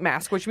sleep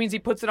mask, which means he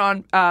puts it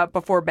on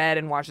before bed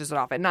and washes it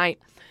off at night.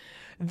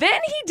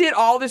 Then he did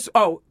all this.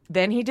 Oh,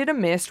 then he did a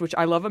mist, which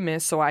I love a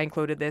mist, so I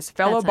included this.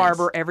 Fellow That's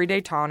Barber nice. Everyday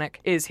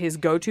Tonic is his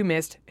go-to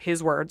mist,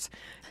 his words.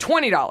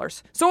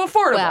 $20. So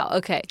affordable. Wow,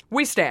 okay.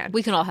 We stand.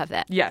 We can all have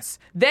that. Yes.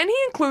 Then he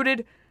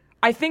included,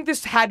 I think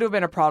this had to have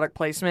been a product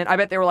placement. I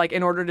bet they were like,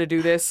 in order to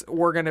do this,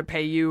 we're going to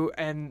pay you,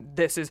 and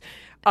this is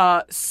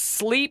a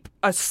sleep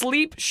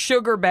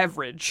sugar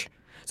beverage.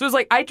 So it was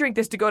like, I drink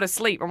this to go to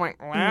sleep. I'm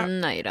like, what?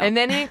 No, you don't. And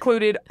then he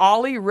included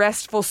Ollie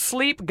Restful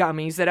Sleep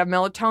Gummies that have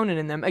melatonin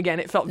in them.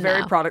 Again, it felt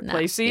very product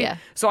placey. Yeah.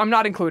 So I'm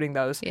not including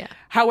those. Yeah.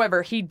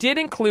 However, he did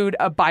include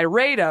a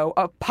Byredo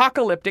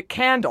apocalyptic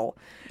candle,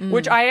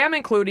 which I am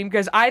including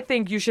because I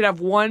think you should have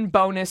one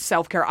bonus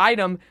self-care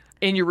item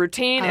in your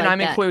routine, and like I'm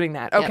that. including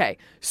that. Yep. Okay.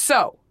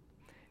 So,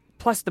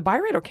 plus the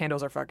Byredo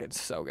candles are fucking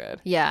so good.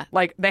 Yeah.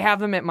 Like, they have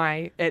them at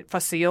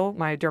Facile,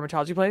 my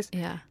dermatology place,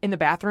 Yeah. in the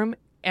bathroom.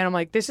 And I'm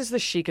like, this is the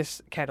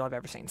chicest candle I've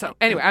ever seen. So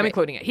anyway, I'm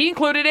including it. He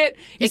included it.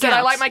 He said, I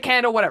counts. light my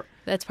candle, whatever.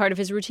 That's part of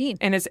his routine.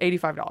 And it's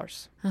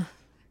 $85.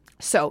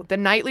 So the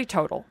nightly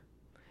total,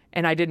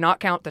 and I did not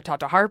count the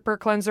Tata Harper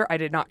cleanser. I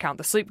did not count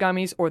the sleep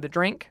gummies or the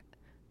drink.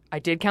 I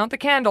did count the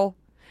candle.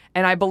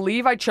 And I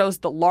believe I chose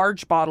the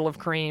large bottle of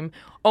cream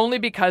only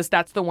because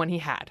that's the one he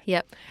had.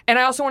 Yep. And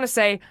I also want to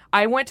say,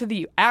 I went to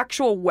the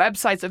actual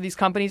websites of these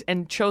companies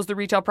and chose the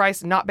retail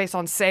price, not based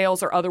on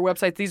sales or other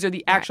websites. These are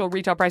the actual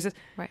retail prices.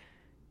 Right.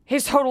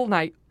 His total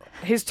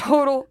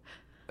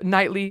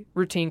nightly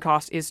routine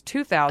cost is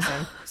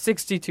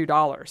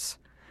 $2,062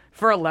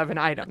 for 11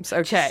 items.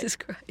 Okay. Jesus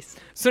Christ.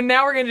 So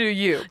now we're going to do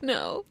you.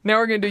 No. Now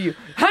we're going to do you.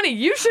 Honey,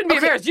 you shouldn't be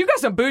embarrassed. You got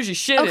some bougie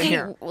shit in Okay,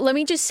 here. let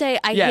me just say,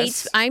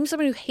 I'm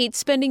someone who hates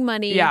spending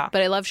money, Yeah.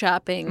 but I love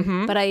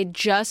shopping. But I had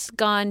just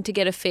gone to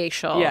get a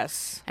facial.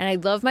 Yes. And I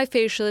love my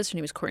facialist. Her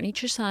name is Courtney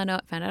Chisano.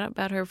 I found out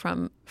about her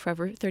from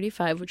Forever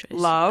 35, which is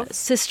Love. a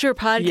sister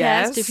podcast,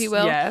 Yes, if you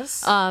will.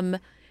 yes.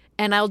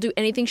 And I'll do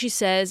anything she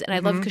says. And I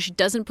love because she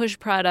doesn't push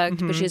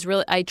product, but she's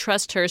really, I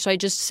trust her. So I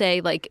just say,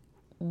 like,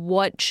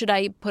 what should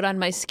I put on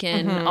my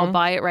skin? I'll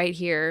buy it right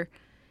here.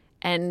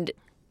 And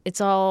it's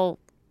all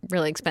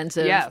really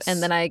expensive. Yes.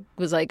 And then I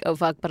was like, oh,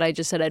 fuck, but I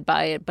just said I'd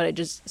buy it. But I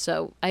just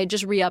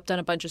re-upped on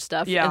a bunch of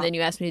stuff. Yeah. And then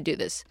you asked me to do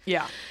this.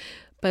 Yeah.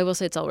 But I will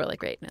say it's all really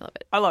great, and I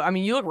love it. I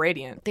mean, you look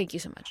radiant. Thank you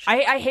so much.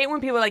 I hate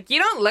when people are like, you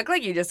don't look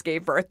like you just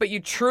gave birth, but you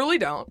truly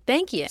don't.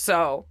 Thank you.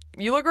 So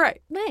you look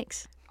great.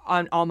 Thanks.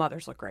 All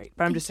mothers look great,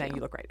 but I'm just saying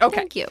you look great. Okay.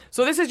 Thank you.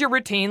 So this is your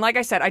routine. Like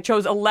I said, I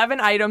chose 11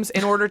 items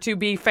in order to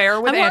be fair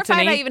with I'm horrified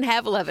Anthony. I even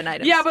have 11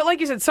 items. Yeah, but like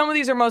you said, some of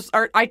these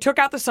are I took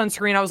out the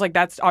sunscreen. I was like,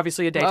 that's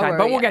obviously a daytime,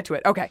 but we'll get to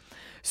it. Okay.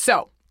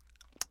 So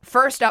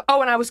first up,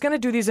 and I was going to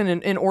do these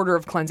in order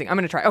of cleansing. I'm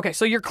going to try. Okay,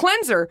 so your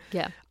cleanser,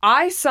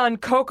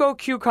 iSun Cocoa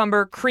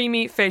Cucumber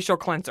Creamy Facial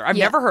Cleanser. I've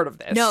never heard of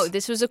this. No,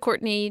 this was a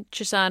Courtney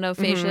Chisano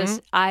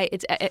facialist.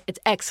 It's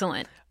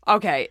excellent.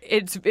 Okay,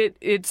 it's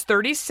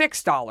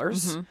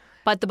 $36.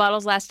 But the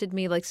bottles lasted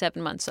me like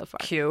 7 months so far.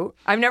 Cute.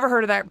 I've never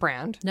heard of that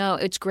brand. No,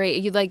 it's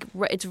great.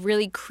 It's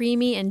really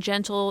creamy and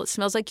gentle. It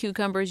smells like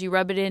cucumbers. You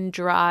rub it in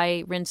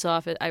dry, rinse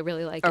off it. I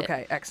really like it.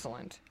 Okay,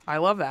 excellent. I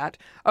love that.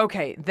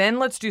 Okay, then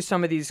let's do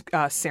some of these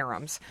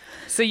serums.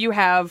 So you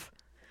have...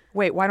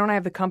 Wait, why don't I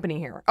have the company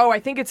here? Oh, I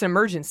think it's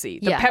Emergency.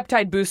 The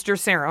Peptide Booster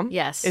Serum.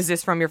 Yes. Is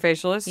this from your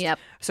facialist? Yep.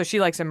 So she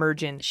likes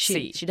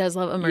Emergency. She does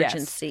love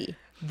Emergency. Yes.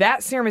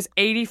 That serum is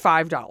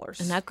 $85.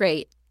 Isn't that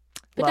great?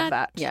 But Love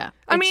that. Yeah.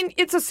 I mean,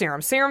 it's a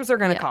serum. Serums are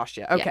going to cost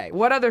you. Okay. Yeah.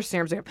 What other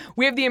serums do we have?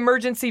 We have the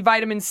Emergency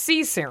Vitamin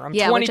C Serum,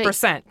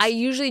 20%. I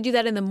usually do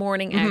that in the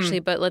morning, actually,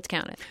 but let's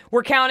count it.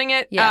 We're counting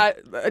it. Yeah.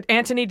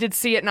 Anthony did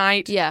C at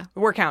night. Yeah.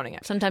 We're counting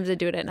it. Sometimes I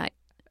do it at night.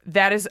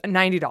 That is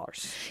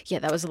 $90. Yeah,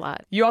 that was a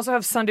lot. You also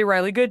have Sunday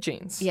Riley Good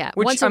Jeans. Yeah,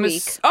 which once a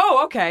week.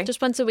 Oh, okay.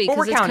 Just once a week, Well,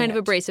 because we're it's kind counting of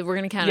abrasive. We're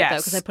going to count it, though,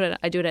 because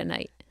I do it at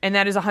night. And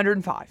that is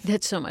 $105.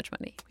 That's so much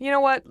money. You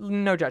know what?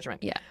 No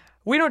judgment. Yeah.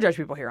 We don't judge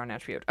people here on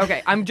Natch Beaut.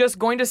 Okay, I'm just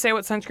going to say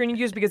what sunscreen you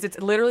use because it's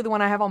literally the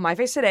one I have on my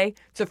face today.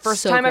 It's the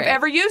first time I've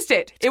ever used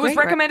it. It was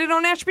recommended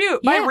on Natch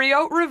Beaut by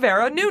Rio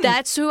Rivera Newton.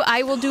 That's who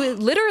I will do it.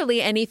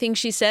 Literally anything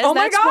she says. Oh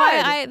my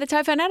God. That's how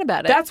I found out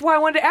about it. That's why I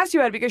wanted to ask you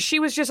about it because she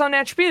was just on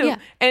Natch Beaut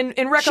and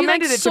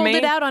recommended it to me. She sold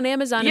it out on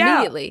Amazon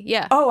immediately.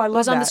 Yeah. Oh, I love that. It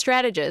was on The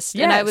Strategist.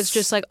 Yes. And I was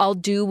just like, I'll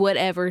do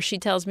whatever she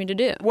tells me to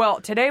do.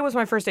 Well, today was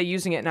my first day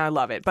using it and I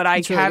love it. But I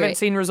It's really haven't great.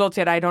 seen results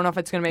yet. I don't know if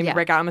it's going to make me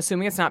break out. I'm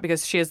assuming it's not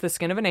because she has the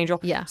skin of an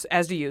angel. Yeah.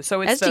 as do you.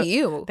 So it's As do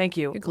you. Thank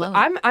you. You're glowing.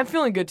 I'm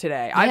feeling good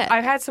today. Yeah.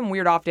 I've had some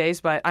weird off days,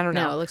 but I don't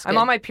know. No, it looks I'm good.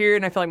 on my period,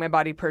 and I feel like my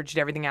body purged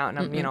everything out, and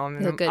I'm You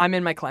look good. I'm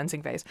in my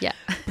cleansing phase. Yeah.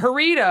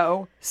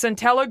 Perito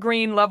Centella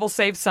Green Level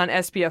Safe Sun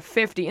SPF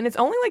 50, and it's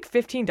only like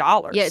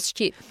 $15. Yeah, it's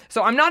cheap.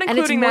 So I'm not And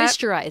it's including that.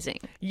 moisturizing.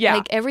 Yeah.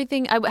 Like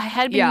everything. I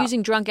had been Yeah.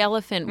 using Drunk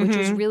Elephant, which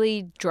was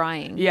really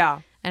drying. Yeah.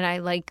 And I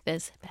like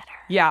this better.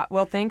 Yeah.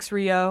 Well, thanks,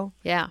 Rio.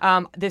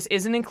 Yeah. This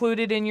isn't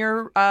included in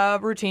your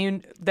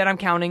routine that I'm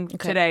counting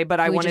today, but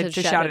I We wanted just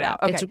to shout it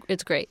out. Okay.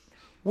 It's great.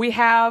 We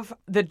have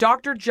the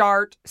Dr.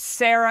 Jart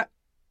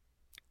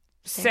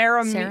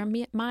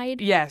Ceramide?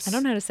 Yes. I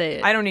don't know how to say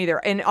it. I don't either.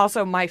 And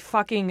also my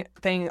fucking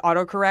thing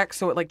autocorrects,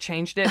 so it like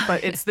changed it.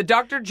 But it's the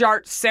Dr.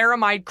 Jart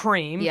Ceramide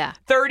Cream. Yeah.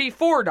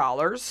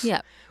 $34.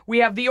 Yeah. We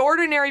have the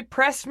ordinary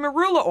pressed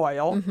marula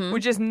oil,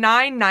 which is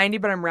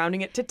 $9.90, but I'm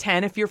rounding it to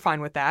 $10 if you're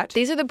fine with that.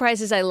 These are the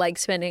prices I like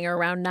spending,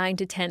 around $9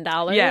 to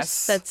 $10.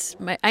 Yes. That's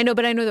I know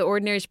the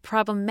ordinary is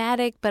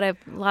problematic, but I've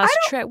lost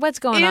track. What's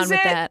going on Is with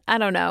it? that? I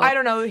don't know. I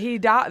don't know. He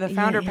died. The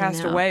founder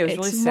passed away. It was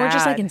it's really sad. more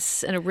just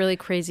like in a really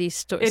crazy It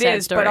sad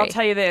is, story. but I'll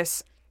tell you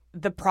this.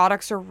 The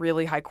products are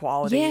really high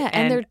quality. Yeah,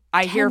 and they're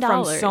I hear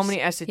from $10. so many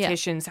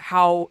estheticians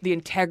how the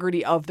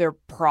integrity of their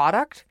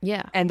product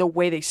Yeah. and the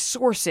way they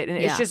source it. And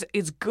Yeah.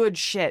 it's good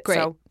shit. Great.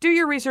 So do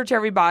your research,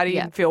 everybody,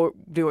 Yeah. and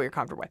do what you're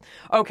comfortable with.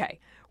 Okay.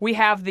 We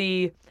have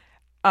the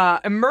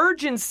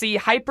Emergency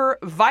Hyper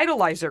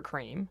Vitalizer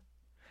Cream.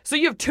 So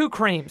you have two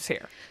creams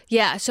here.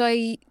 Yeah, so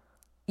I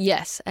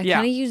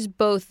kind of use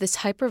both. This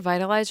Hyper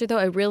Vitalizer, though,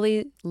 I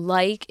really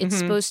like. It's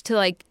supposed to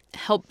like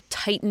help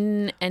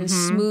tighten and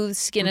smooth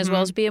skin as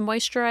well as be a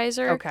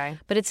moisturizer. Okay.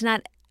 But it's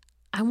not.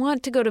 I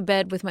want to go to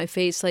bed with my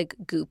face like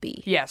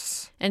goopy.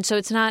 Yes. And so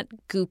it's not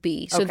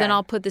goopy. So then Okay.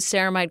 I'll put the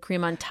ceramide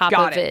cream on top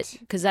Got of it. it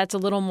because that's a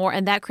little more,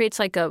 and that creates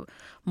like a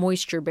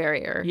moisture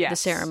barrier.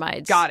 Yes. The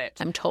ceramides. Got it.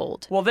 I'm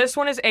told. Well, this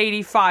one is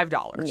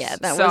 $85. Yeah,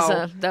 that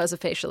was a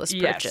facialist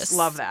Yes, purchase.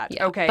 love that.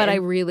 Yeah. Okay, but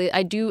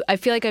and- I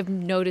feel like I've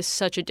noticed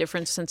such a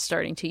difference since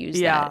starting to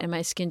use Yeah. that, and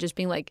my skin just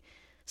being like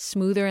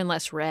smoother and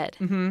less red.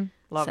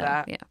 Love So,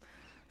 that. Yeah.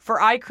 For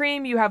eye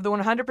cream, you have the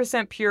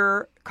 100%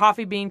 pure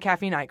coffee bean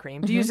caffeine eye cream.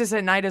 Do you use this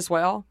at night as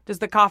well? Does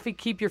the coffee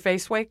keep your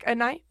face awake at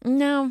night?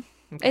 No,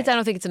 I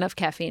don't think it's enough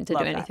caffeine to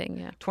Love do that. anything.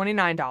 Yeah.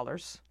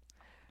 $29.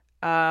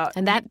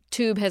 And that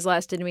tube has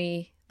lasted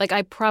me. Like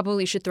I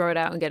probably should throw it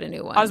out and get a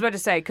new one. I was about to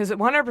say, because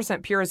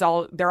 100% pure is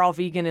they're all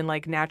vegan and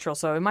like natural,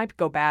 so it might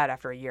go bad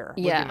after a year,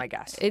 would be my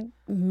guess. It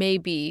may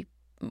be.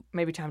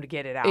 Maybe time to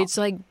get it out. It's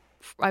like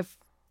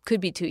could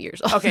be 2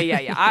 years old. Okay,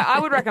 yeah. I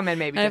would recommend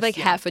maybe I have just,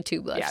 like half a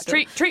tube left. Yeah,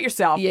 still. treat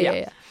yourself.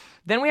 Yeah.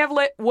 Then we have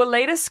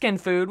Weleda Skin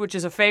Food, which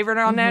is a favorite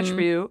on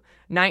Natchview,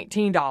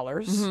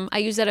 $19. I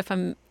use that if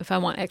I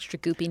want extra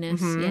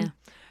goopiness. Yeah.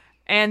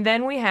 And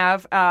then we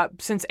have,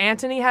 since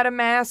Anthony had a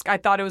mask, I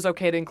thought it was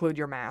okay to include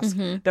your mask.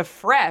 The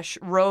Fresh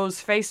Rose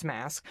Face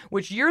Mask,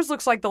 which yours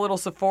looks like the little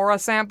Sephora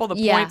sample, the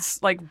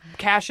points, like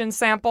cash-in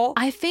sample.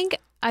 I think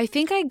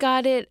I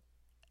got it.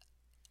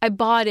 I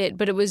bought it,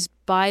 but it was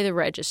by the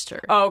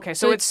register. Oh, okay.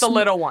 So it's the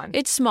little one.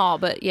 It's small,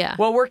 but yeah.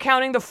 Well, we're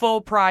counting the full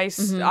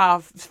price,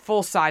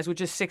 full size, which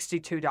is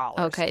 $62.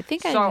 Okay, I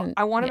think so.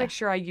 I want to yeah. make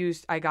sure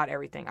I got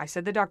everything. I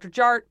said the Dr.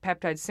 Jart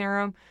peptide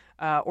serum,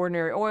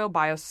 ordinary oil,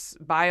 Biossance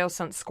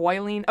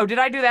squalene. Oh, did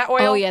I do that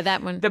oil? Oh yeah,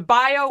 that one. The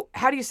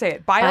how do you say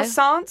it?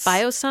 Biossance?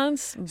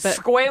 Biossance, but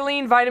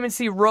Squalene vitamin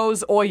C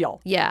rose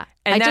oil. yeah.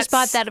 And I just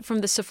that's- bought that from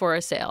the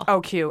Sephora sale. Oh,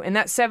 cute. And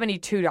that's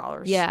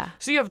 $72. Yeah.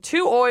 So you have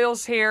two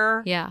oils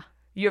here. Yeah.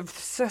 You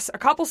have a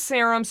couple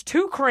serums,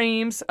 two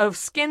creams, of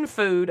skin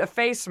food, a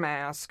face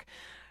mask.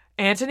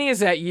 Anthony, is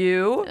that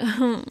you?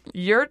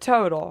 Your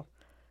total,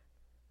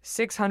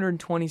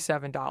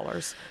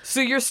 $627.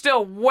 So you're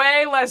still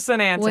way less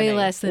than Anthony. Way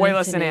less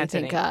than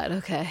Anthony. Thank God.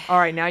 Okay. All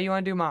right, now you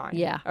want to do mine.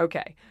 Yeah.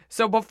 Okay.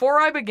 So before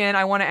I begin,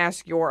 I want to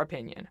ask your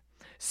opinion.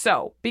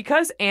 So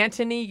because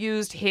Anthony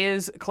used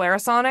his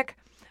Clarisonic,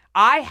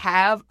 I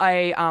have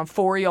a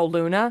Foreo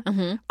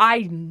Luna.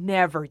 I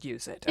never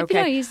use it. If Okay.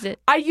 you don't use it.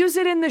 I use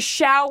it in the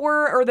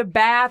shower or the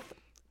bath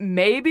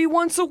maybe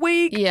once a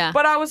week. Yeah.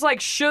 But I was like,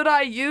 should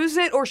I use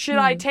it or should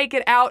I take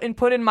it out and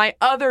put in my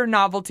other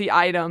novelty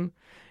item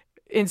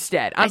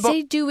instead? I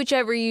say do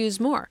whichever you use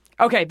more.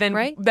 Okay, then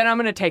Right? then I'm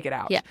going to take it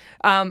out. Yeah.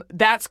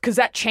 That's because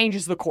that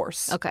changes the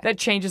course. Okay. That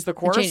changes the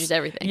course. changes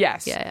everything.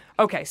 Yes. Yeah.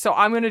 Okay, so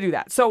I'm going to do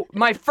that. So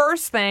my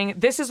first thing,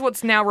 this is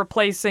what's now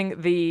replacing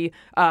the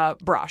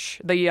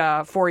brush, the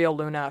Foreo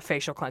Luna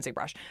facial cleansing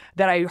brush,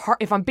 that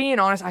if I'm being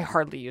honest, I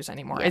hardly use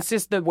anymore. Yeah. It's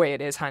just the way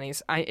it is,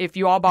 honeys. If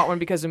you all bought one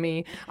because of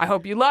me, I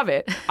hope you love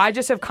it. I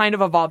just have kind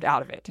of evolved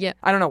out of it. Yeah.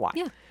 I don't know why.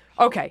 Yeah.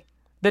 Okay.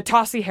 The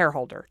Tossie hair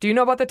holder. Do you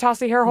know about the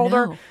Tossie hair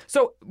holder? No.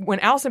 So when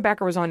Allison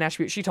Becker was on Nash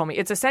Butte, she told me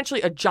it's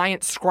essentially a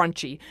giant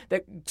scrunchie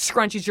that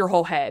scrunchies your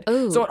whole head.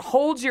 Ooh. So it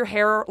holds your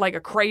hair like a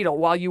cradle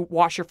while you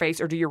wash your face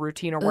or do your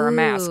routine or wear a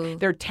mask.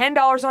 They're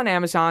 $10 on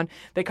Amazon.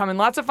 They come in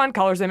lots of fun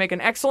colors. They make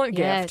an excellent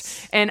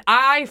gift. And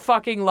I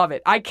fucking love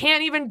it. I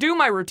can't even do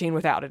my routine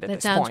without it at this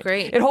point. That sounds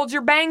great. It holds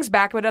your bangs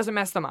back, but it doesn't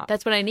mess them up.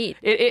 That's what I need.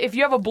 If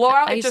you have a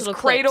blowout, I it use just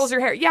little cradles clips. your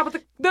hair. Yeah, but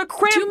the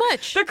crimp. Too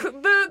much.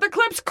 The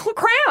clips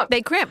cramp.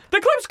 They crimp. The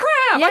clips cramp.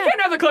 Yeah. I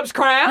can't have the clips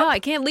cramp. No, I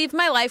can't leave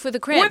my life with a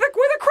crimp. With a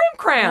crimp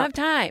cramp. I don't have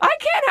time. I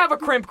can't have a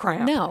crimp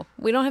cramp. No,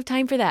 we don't have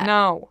time for that.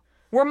 No.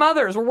 We're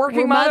mothers. We're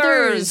working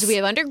mothers. We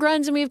have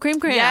undergrunds and we have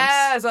crimp cramps.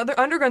 Yes,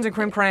 underguns and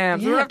crimp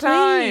cramps. we Yeah, don't have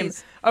time.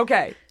 please.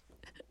 Okay.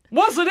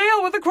 What's the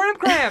deal with the crimp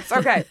cramps?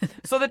 Okay.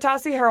 So the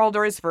Tossie hair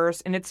holder is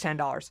first, and it's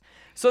 $10.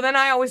 So then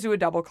I always do a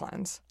double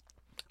cleanse.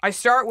 I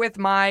start with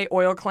my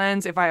oil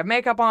cleanse if I have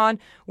makeup on,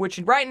 which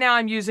right now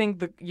I'm using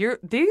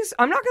these.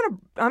 I'm not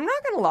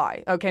gonna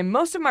lie. Okay,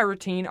 most of my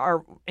routine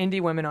are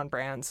indie women on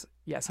brands.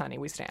 Yes, honey,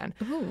 we stand.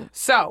 Ooh.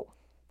 So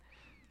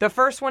the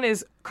first one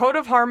is Coat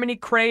of Harmony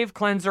Crave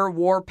Cleanser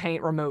War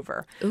Paint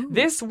Remover. Ooh.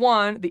 This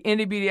won the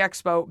Indie Beauty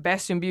Expo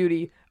Best in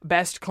Beauty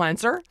Best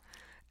Cleanser.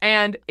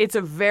 And it's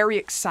a very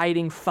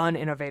exciting, fun,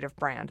 innovative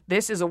brand.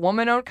 This is a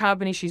woman-owned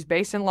company. She's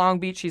based in Long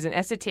Beach. She's an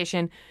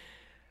esthetician.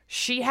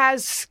 She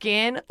has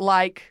skin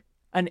like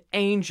an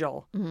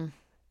angel. Mm-hmm.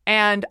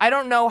 And I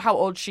don't know how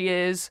old she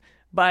is,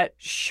 but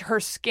her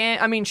skin,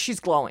 I mean,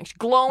 she's glowing. She's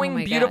glowing, Oh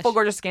my beautiful, gosh.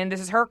 gorgeous skin.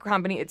 This is her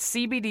company. It's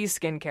CBD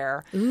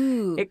Skincare.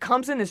 Ooh. It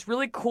comes in this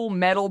really cool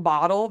metal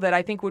bottle that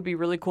I think would be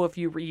really cool if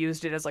you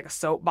reused it as like a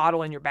soap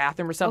bottle in your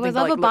bathroom or something. I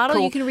love to, like, a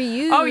bottle look you cool. can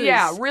reuse. Oh,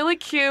 yeah. Really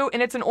cute.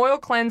 And it's an oil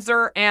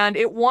cleanser. And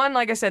it won,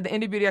 like I said, the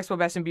Indie Beauty Expo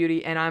Best in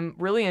Beauty. And I'm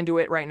really into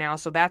it right now.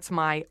 So that's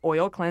my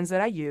oil cleanse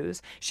that I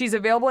use. She's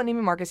available at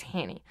Neiman Marcus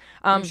Hanny.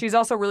 She's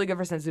also really good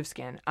for sensitive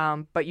skin.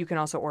 But you can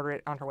also order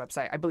it on her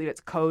website. I believe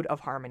it's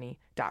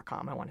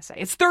codeofharmony.com, I want to say.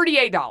 It's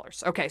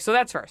 $38. Okay, so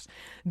that's first.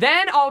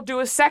 Then I'll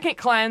do a second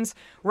cleanse.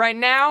 Right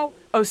now,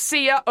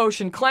 Osea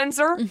Ocean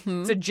Cleanser.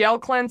 It's a gel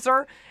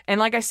cleanser. And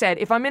like I said,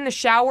 if I'm in the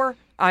shower,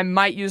 I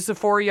might use the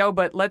Foreo,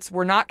 but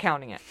we're not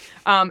counting it.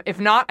 If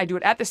not, I do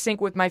it at the sink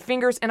with my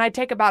fingers, and I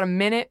take about a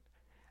minute,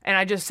 and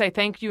I just say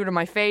thank you to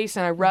my face,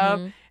 and I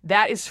rub.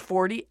 That is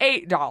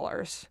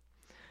 $48.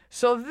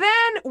 So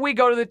then we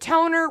go to the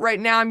toner. Right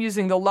now I'm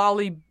using the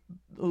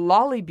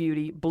Lolly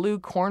Beauty Blue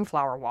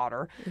Cornflower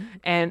Water,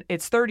 and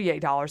it's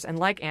 $38. And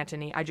like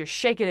Anthony, I just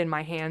shake it in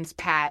my hands,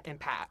 pat and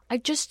pat. I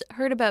just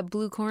heard about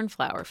blue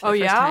cornflower for the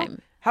first yeah?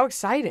 time. How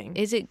exciting.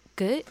 Is it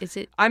good? Is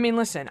it? I mean,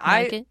 listen,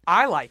 Like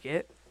I like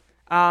it.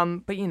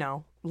 But you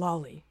know,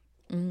 Lolly.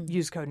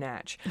 Use code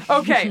NATCH.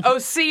 Okay,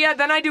 Osea.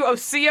 Then I do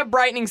Osea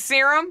Brightening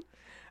Serum.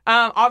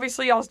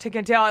 Obviously, y'all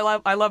can tell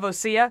I love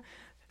Osea.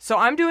 So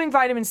I'm doing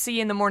vitamin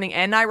C in the morning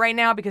and night right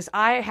now because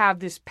I have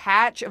this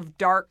patch of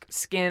dark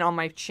skin on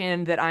my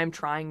chin that I'm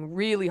trying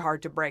really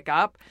hard to break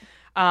up.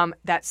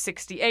 That's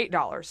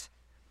 $68.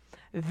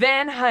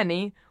 Then,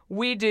 honey,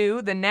 we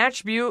do the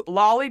Natch Beauty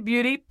Lolly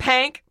Beauty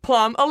Pank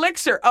Plum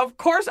Elixir. Of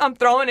course, I'm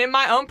throwing in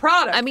my own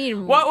product. I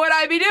mean, what would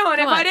I be doing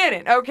if on. I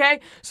didn't? Okay,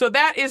 so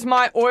that is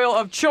my oil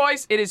of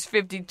choice. It is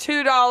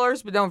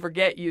 $52, but don't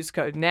forget, use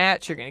code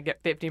NATCH. You're going to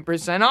get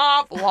 15%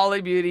 off.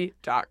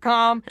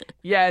 LollyBeauty.com.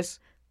 Yes,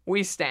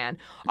 we stand.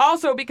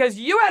 Also, because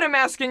you had a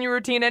mask in your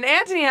routine and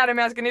Anthony had a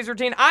mask in his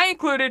routine, I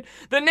included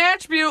the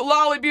Natch Beauty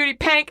Lolly Beauty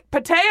Pank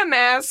Patea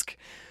mask.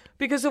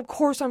 Because of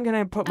course I'm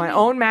gonna put my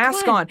own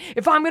mask on.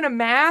 If I'm gonna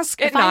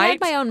mask at night, if I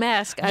had my own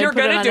mask, I'd you're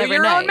put it gonna on do every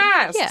your night. own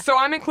mask. Yeah. So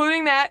I'm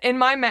including that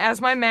in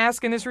as my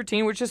mask in this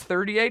routine, which is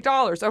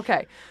 $38.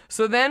 Okay.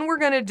 So then we're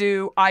gonna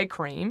do eye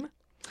cream.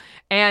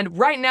 And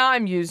right now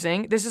I'm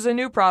using, this is a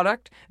new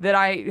product that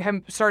I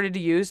have started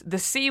to use, the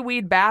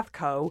Seaweed Bath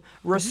Co.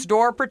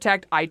 Restore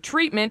Protect Eye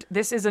Treatment.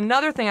 This is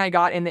another thing I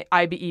got in the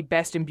IBE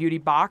Best in Beauty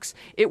box.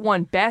 It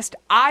won Best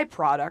Eye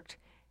Product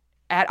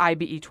at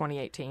IBE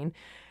 2018.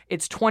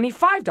 It's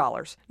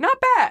 $25. Not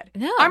bad.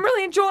 No. I'm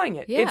really enjoying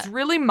it. Yeah. It's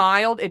really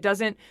mild. It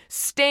doesn't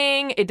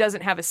sting. It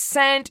doesn't have a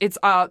scent. It's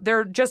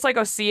they're just like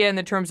Osea in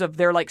the terms of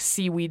they're like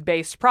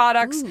seaweed-based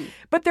products,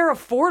 but they're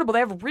affordable. They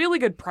have really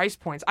good price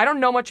points. I don't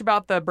know much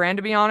about the brand,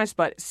 to be honest,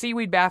 but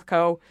Seaweed Bath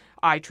Co.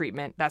 eye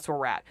treatment, that's where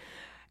we're at.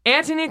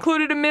 Anthony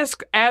included a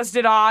mist, as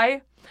did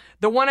I.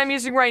 The one I'm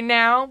using right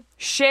now,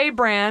 Shea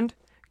brand,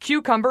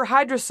 Cucumber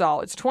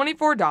Hydrosol. It's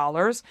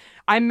 $24.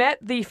 I met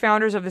the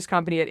founders of this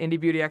company at Indie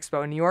Beauty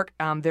Expo in New York.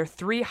 They're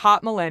three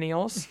hot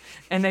millennials,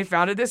 and they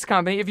founded this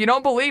company. If you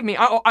don't believe me,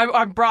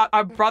 I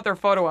brought their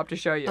photo up to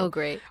show you. Oh,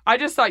 great. I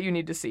just thought you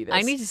need to see this.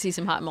 I need to see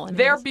some hot millennials.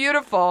 They're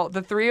beautiful.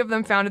 The three of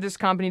them founded this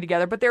company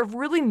together, but they're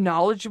really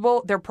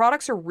knowledgeable. Their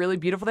products are really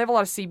beautiful. They have a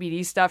lot of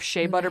CBD stuff,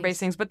 shea butter-based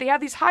things, but they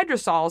have these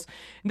hydrosols.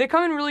 They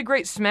come in really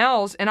great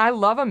smells, and I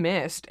love a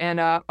mist. And,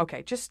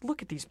 okay, just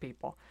look at these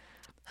people.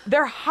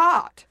 They're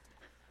hot.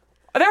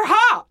 They're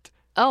hot.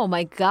 Oh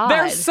my God.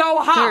 They're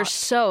so hot. They're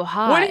so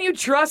hot. Wouldn't you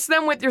trust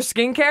them with your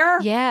skincare?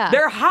 Yeah.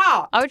 They're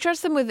hot. I would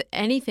trust them with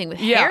anything,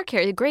 with Yeah. hair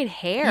care. Great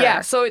hair.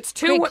 Yeah, so it's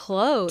Great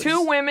clothes.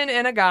 two women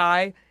and a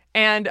guy,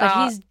 And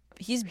But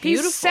he's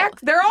beautiful.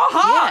 They're all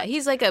hot. Yeah,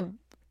 he's like a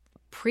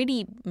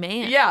pretty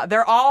man. Yeah,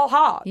 they're all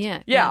hot.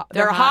 Yeah,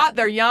 they're hot.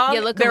 They're young.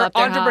 Yeah, look 'em they're up,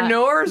 they're hot.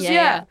 entrepreneurs.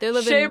 Yeah. They're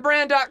living.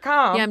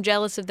 Shavebrand.com. Yeah, I'm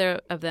jealous of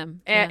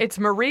them. And it's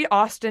Marie,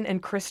 Austin,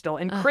 and Crystal.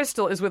 And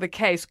Crystal is with a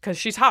case because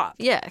she's hot.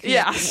 Yeah.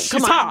 She's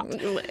Come on.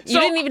 hot. You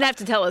didn't even have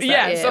to tell us that.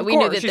 Yes, of we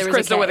course. knew that She's there was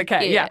Crystal a K. with a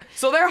K. Yeah.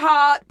 So they're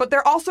hot, but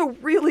they're also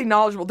really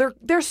knowledgeable.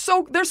 They're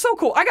so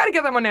cool. I got to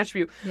get them on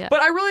Attribute. Yeah.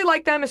 But I really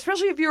like them,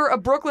 especially if you're a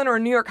Brooklyn or a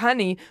New York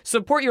honey.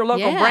 Support your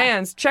local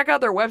brands. Check out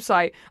their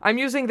website. I'm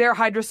using their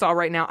hydrosol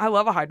right now. I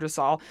love a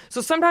hydrosol.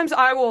 So sometimes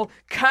I will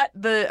cut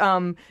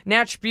the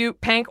Natch Butte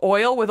Pank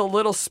oil with a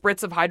little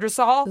spritz of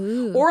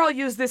hydrosol, or I'll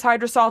use this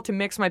hydrosol to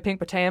mix my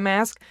pink pataya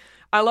mask.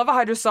 I love a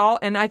hydrosol,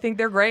 and I think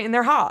they're great, and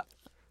they're hot.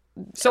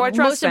 So I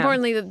trust Most them.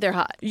 importantly, that they're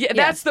hot. Yeah,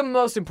 that's the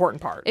most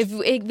important part. If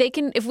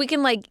we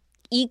can like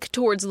eke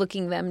towards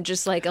looking them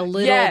just like a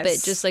little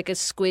bit, just like a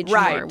squidge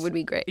more, would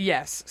be great.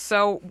 Yes.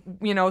 So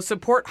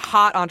support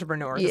hot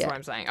entrepreneurs is what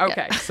I'm saying.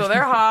 Okay, so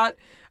they're hot.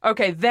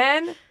 Okay,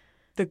 then.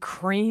 The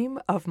cream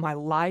of my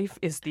life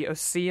is the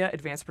Osea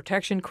Advanced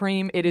Protection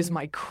Cream. It is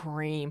my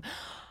cream.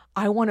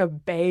 I want to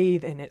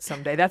bathe in it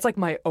someday. That's like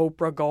my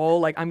Oprah goal.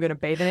 Like, I'm going to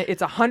bathe in it.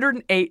 It's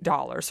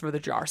 $108 for the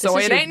jar. So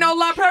it ain't no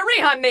La Prairie,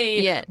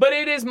 honey. But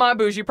it is my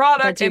bougie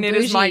product, and it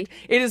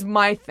is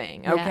my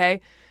thing, okay?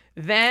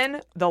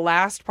 Then the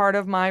last part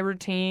of my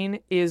routine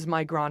is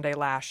my Grande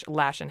Lash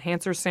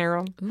Enhancer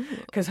Serum.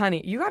 Because,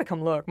 honey, you got to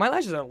come look. My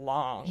lashes are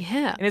long.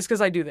 Yeah. And it's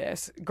because I do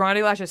this.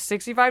 Grande Lash is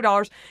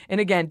 $65.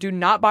 And again, do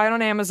not buy it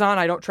on Amazon.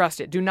 I don't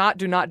trust it. Do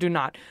not.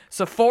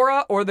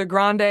 Sephora or the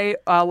Grande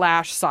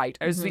Lash site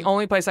is the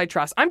only place I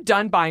trust. I'm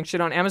done buying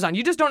shit on Amazon.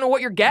 You just don't know what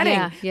you're getting.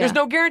 Yeah. There's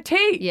no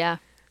guarantee. Yeah.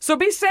 So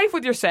be safe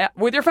with your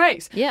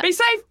face. Yeah. Be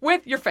safe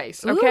with your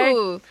face, okay?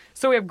 Ooh.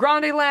 So we have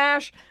Grande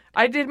Lash.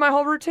 I did my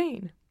whole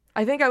routine.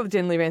 I think I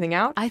didn't leave anything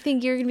out. I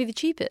think you're going to be the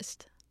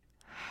cheapest.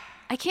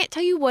 I can't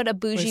tell you what a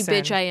bougie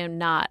bitch I am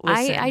not.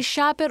 Listen. I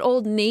shop at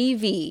Old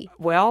Navy.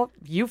 Well,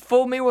 you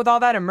fooled me with all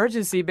that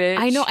emergency, bitch.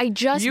 I know. I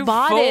just You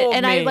bought it, fooled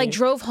and I me. like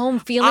drove home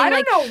feeling I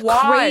don't know why.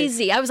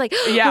 crazy. I was like,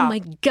 oh my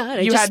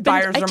God. You had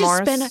buyer's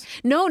remorse?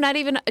 No, not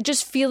even.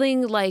 Just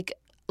feeling like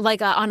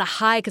on a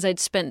high because I'd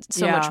spent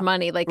so much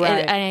money. Like,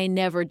 right. and I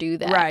never do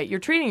that. Right. You're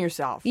treating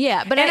yourself.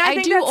 Yeah, but And I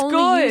think do that's only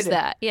good. use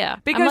that. Yeah.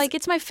 Because I'm like,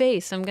 it's my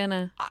face. I'm going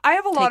to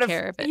take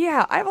care of it.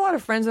 Yeah, I have a lot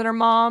of friends that are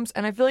moms,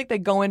 and I feel like they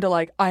go into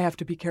like, I have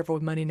to be careful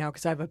with money now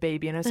because I have a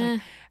baby. And it's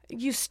like,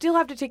 you still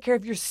have to take care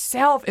of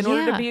yourself in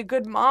order to be a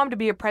good mom, to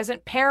be a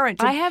present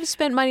parent. I have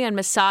spent money on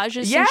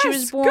massages since she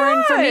was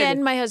born for me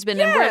and my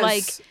husband, and we're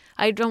like,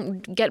 I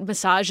don't get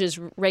massages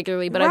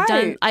regularly, but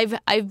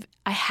I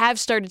have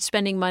started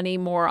spending money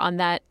more on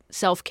that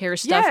self-care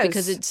stuff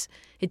because it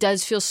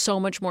does feel so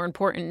much more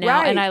important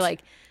now, and I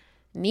like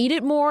need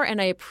it more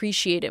and I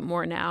appreciate it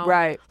more now.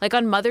 Right. Like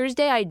on Mother's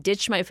Day, I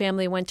ditched my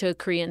family and went to a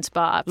Korean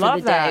spa for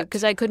the day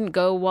because I couldn't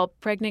go while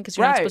pregnant because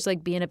you're not supposed to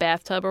like be in a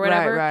bathtub or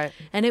whatever. Right.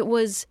 And it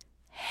was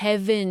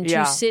heaven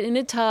to sit in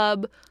a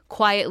tub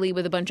quietly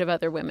with a bunch of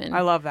other women.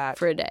 I love that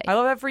for a day. I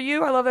love that for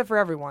you. I love that for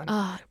everyone.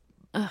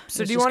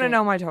 So do you want to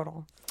know my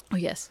total? Oh,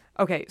 yes.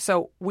 Okay,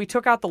 so we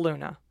took out the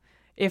Luna.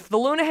 If the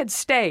Luna had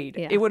stayed,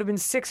 it would have been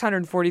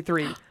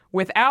 $643.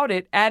 Without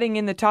it, adding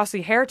in the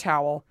Tossie hair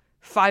towel,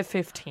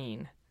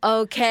 $515.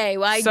 Okay,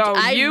 well,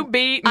 you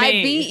beat me. I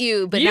beat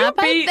you, but you not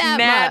by beat that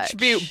Natch much.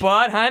 Butte,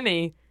 but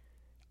honey,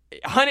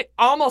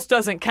 almost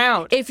doesn't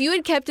count. If you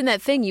had kept in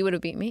that thing, you would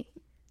have beat me.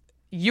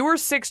 You were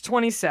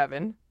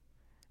 627,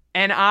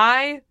 and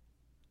I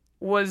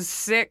was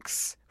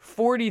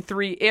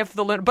 643. If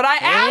the Luna, but I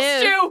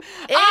asked you.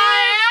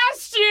 I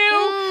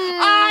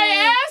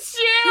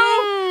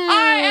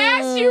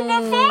asked you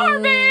before,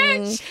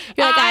 bitch.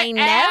 You're like, I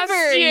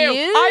never use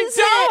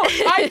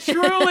it.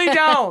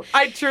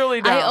 I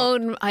truly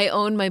don't. I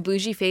own my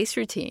bougie face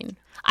routine.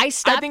 I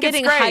stopped think it's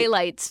getting great.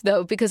 highlights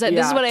though because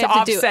this is what I to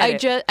have to do.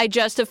 offset I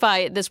justify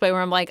it this way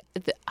where I'm like,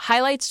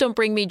 highlights don't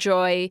bring me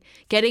joy.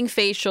 Getting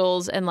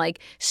facials and like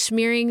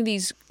smearing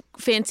these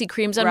fancy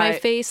creams on my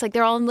face, like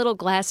they're all in little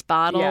glass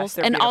bottles, Yes,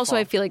 they're and also beautiful.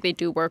 I feel like they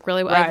do work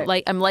really well.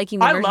 Right. I'm liking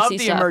the I emergency love the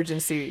stuff.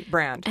 emergency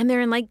brand. And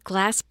they're in like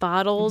glass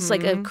bottles,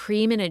 like a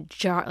cream in a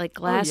jar, like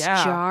glass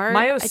jar.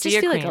 My I just Osea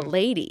feel like cream. a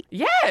lady.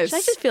 Yes.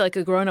 I just feel like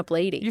a grown-up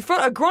lady. You feel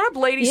a grown-up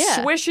lady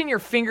swishing your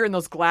finger in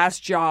those glass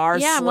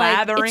jars,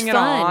 slathering it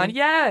on.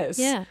 Yes.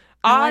 Yeah.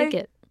 I like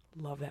it.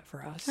 Love that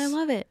for us. I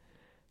love it.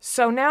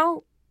 So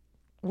now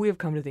we have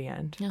come to the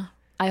end. Yeah.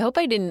 I hope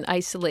I didn't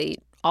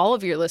isolate all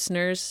of your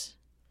listeners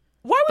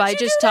Why would by you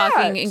just do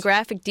talking that? in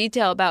graphic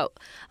detail about.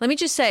 Let me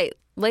just say,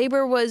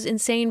 labor was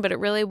insane, but it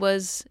really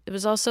was. It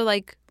was also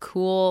like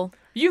cool.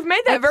 You've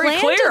made that very plan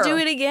clear. to do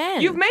it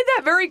again. You've made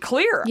that very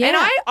clear. Yeah. And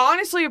I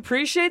honestly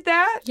appreciate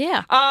that.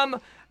 Yeah.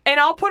 And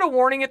I'll put a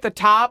warning at the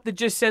top that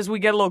just says we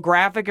get a little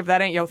graphic if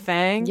that ain't your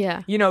thing.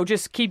 Yeah. You know,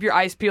 just keep your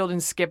eyes peeled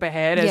and skip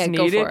ahead as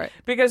go needed. for it.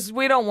 Because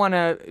we don't want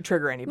to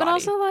trigger anybody.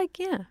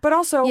 But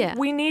also, like,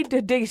 we need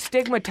to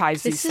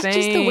destigmatize these this is things.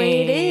 just the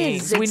way it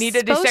is. We It's need to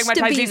supposed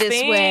destigmatize be these this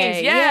things.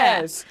 way.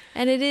 Yes.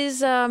 Yeah. And it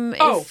is.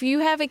 If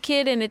you have a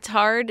kid and it's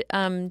hard,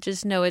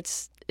 just know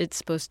it's it's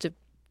supposed to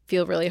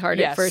feel really hard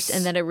at first,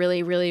 and then it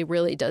really, really,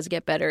 really does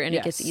get better, and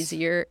it gets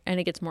easier, and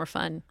it gets more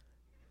fun.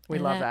 We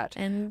love that.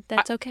 And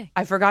that's okay.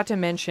 I forgot to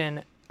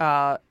mention,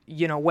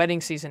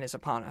 wedding season is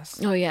upon us.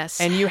 Oh,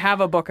 yes. And you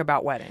have a book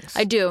about weddings.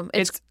 I do.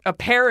 It's a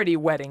parody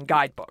wedding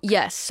guidebook.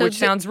 Yes. So which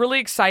sounds really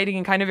exciting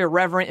and kind of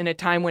irreverent in a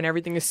time when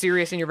everything is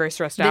serious and you're very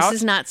stressed out. This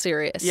is not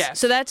serious. Yes.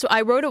 So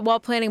I wrote it while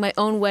planning my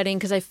own wedding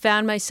because I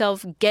found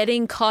myself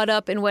getting caught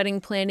up in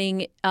wedding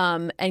planning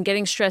and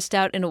getting stressed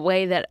out in a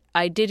way that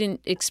I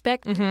didn't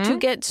expect to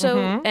get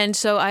so. And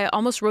so I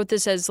almost wrote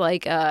this as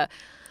like a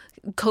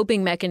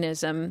coping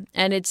mechanism,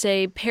 and it's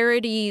a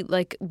parody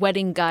like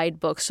wedding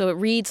guidebook. So it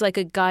reads like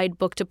a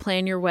guidebook to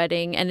plan your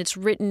wedding, and it's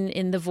written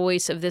in the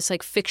voice of this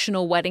like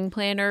fictional wedding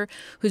planner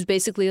who's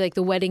basically like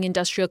the wedding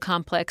industrial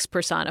complex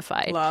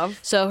personified. Love.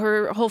 So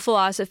her whole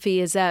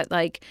philosophy is that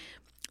like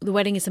the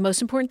wedding is the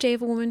most important day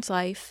of a woman's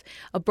life.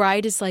 A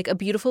bride is like a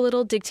beautiful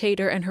little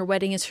dictator, and her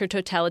wedding is her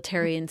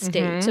totalitarian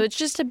state. So it's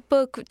just a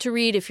book to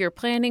read if you're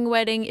planning a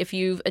wedding, if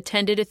you've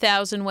attended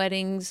 1,000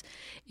 weddings,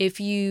 if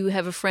you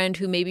have a friend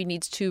who maybe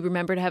needs to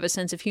remember to have a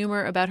sense of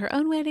humor about her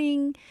own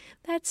wedding.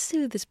 That's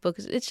who this book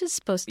is. It's just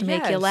supposed to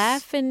make you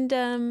laugh and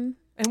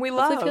we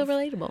love feel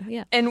relatable.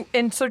 Yeah.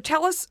 And so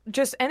tell us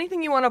just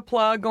anything you want to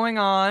plug going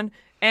on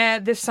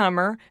this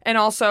summer, and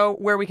also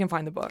where we can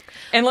find the book.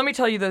 And let me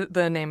tell you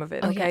the name of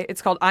it, okay? yeah.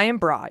 It's called I Am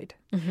Bride,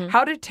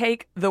 How to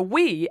Take the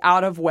We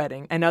Out of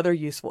Wedding and Other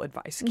Useful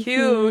Advice.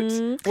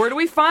 Cute. Where do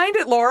we find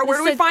it, Laura? Where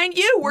do we find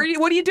you?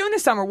 What are you doing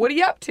this summer? What are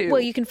you up to?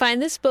 Well, you can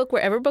find this book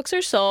wherever books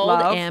are sold.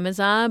 Love.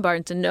 Amazon,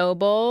 Barnes &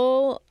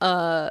 Noble.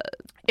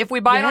 If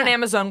we buy it on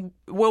Amazon,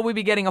 will we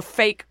be getting a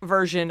fake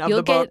version of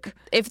the book?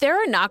 If there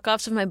are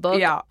knockoffs of my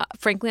book,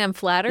 frankly, I'm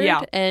flattered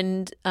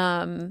and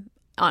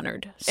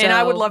honored. So and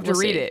I would love to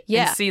read see. it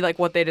and see like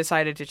what they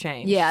decided to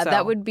change. Yeah, so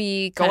that would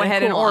be go kind of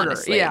ahead cool, and order.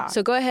 Honestly. Yeah.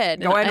 So go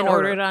ahead and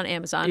order it on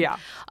Amazon. Yeah.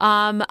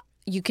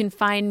 You can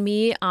find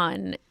me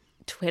on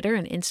Twitter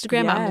and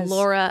Instagram. Yes. I'm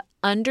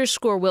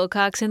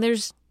Laura_Willcox, and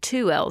there's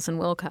 2 L's in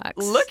Willcox.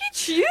 Look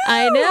at you.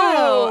 I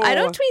know. I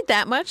don't tweet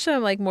that much, so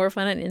I'm like more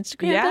fun on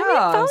Instagram. Yeah.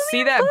 Follow me See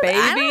on that both. baby?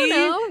 I don't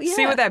know. Yeah.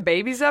 See what that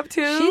baby's up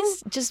to?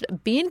 She's just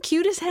being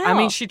cute as hell. I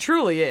mean, she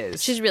truly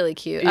is. She's really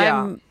cute.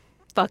 Yeah. I'm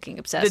fucking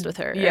obsessed with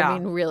her. Yeah. I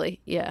mean,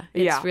 really. Yeah.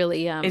 It's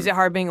really. Is it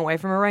hard being away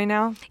from her right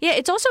now? Yeah,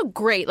 it's also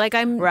great. Like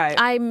I'm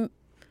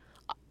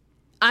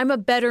a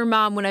better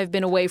mom when I've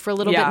been away for a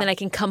little bit, and then I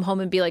can come home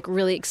and be like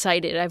really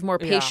excited. I have more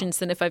patience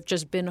than if I've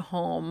just been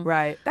home.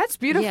 Right. That's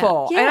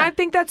beautiful. Yeah. And I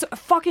think that's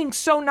fucking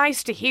so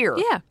nice to hear.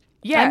 Yeah.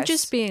 Yes. I'm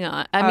just being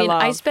on.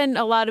 I spend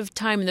a lot of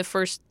time in the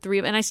first 3,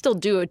 and I still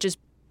do it, just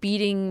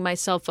beating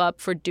myself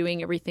up for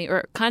doing everything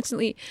or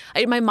constantly.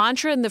 My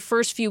mantra in the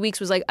first few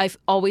weeks was like, I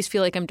always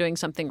feel like I'm doing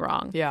something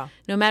wrong. Yeah.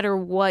 No matter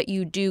what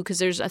you do, because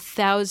there's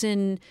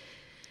 1,000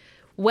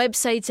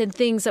 websites and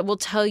things that will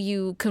tell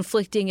you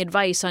conflicting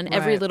advice on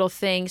every little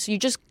thing. So you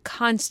just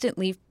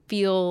constantly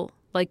feel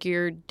like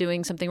you're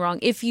doing something wrong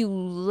if you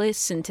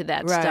listen to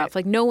that stuff.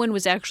 Like no one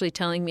was actually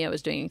telling me I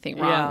was doing anything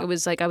wrong. Yeah. It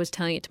was like I was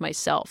telling it to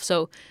myself.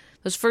 So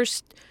those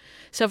first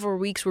several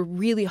weeks were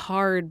really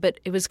hard, but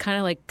it was kind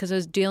of like because I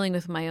was dealing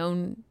with my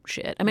own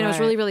shit. I mean, I was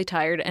really, really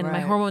tired and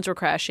my hormones were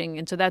crashing.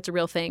 And so that's a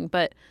real thing.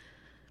 But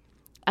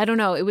I don't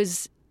know. It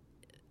was...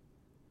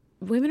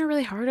 Women are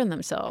really hard on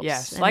themselves.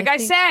 Yes. And like I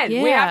said,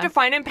 we have to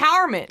find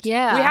empowerment.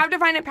 Yeah. We have to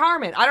find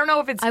empowerment. I don't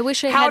know if it's I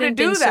wish I how hadn't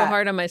to do been that. so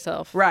hard on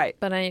myself. Right.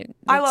 But I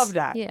love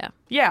that. Yeah.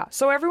 Yeah.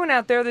 So everyone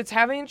out there that's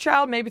having a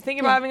child, maybe thinking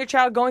about having a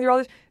child, going through all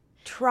this,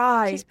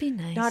 try Just be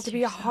nice not to to be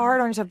yourself.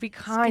 hard on yourself. Be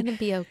kind. It's gonna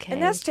be okay.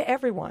 And that's to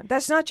everyone.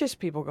 That's not just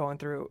people going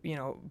through,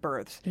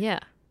 births. Yeah.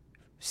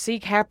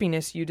 Seek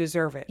happiness. You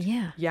deserve it.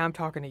 Yeah. Yeah, I'm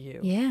talking to you.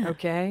 Yeah.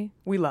 Okay?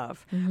 We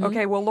love.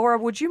 Okay, well, Laura,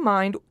 would you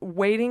mind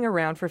waiting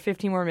around for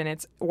 15 more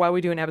minutes while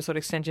we do an episode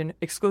extension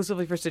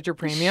exclusively for Stitcher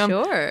Premium?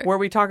 Sure. Where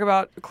we talk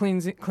about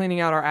cleaning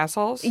out our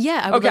assholes?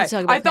 Yeah, I would love to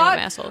talk about cleaning out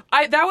my asshole.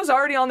 That was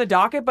already on the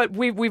docket, but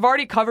we've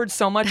already covered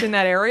so much in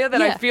that area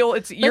that I feel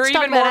you're Let's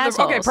talk even more about of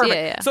the... Okay, assholes.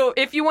 perfect. Yeah. So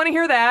if you want to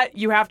hear that,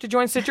 you have to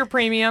join Stitcher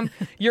Premium.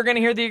 You're going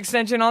to hear the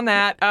extension on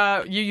that.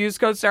 You use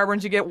code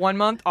Starburns, you get 1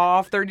 month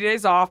off, 30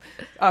 days off,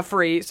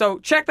 free. So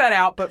check that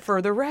out. But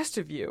for the rest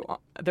of you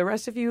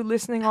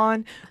listening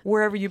on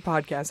wherever you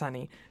podcast,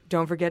 honey,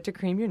 don't forget to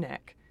cream your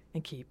neck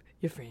and keep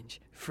your fringe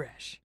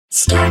fresh.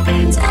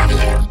 Starburns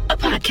Audio,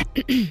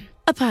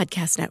 a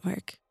podcast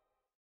network.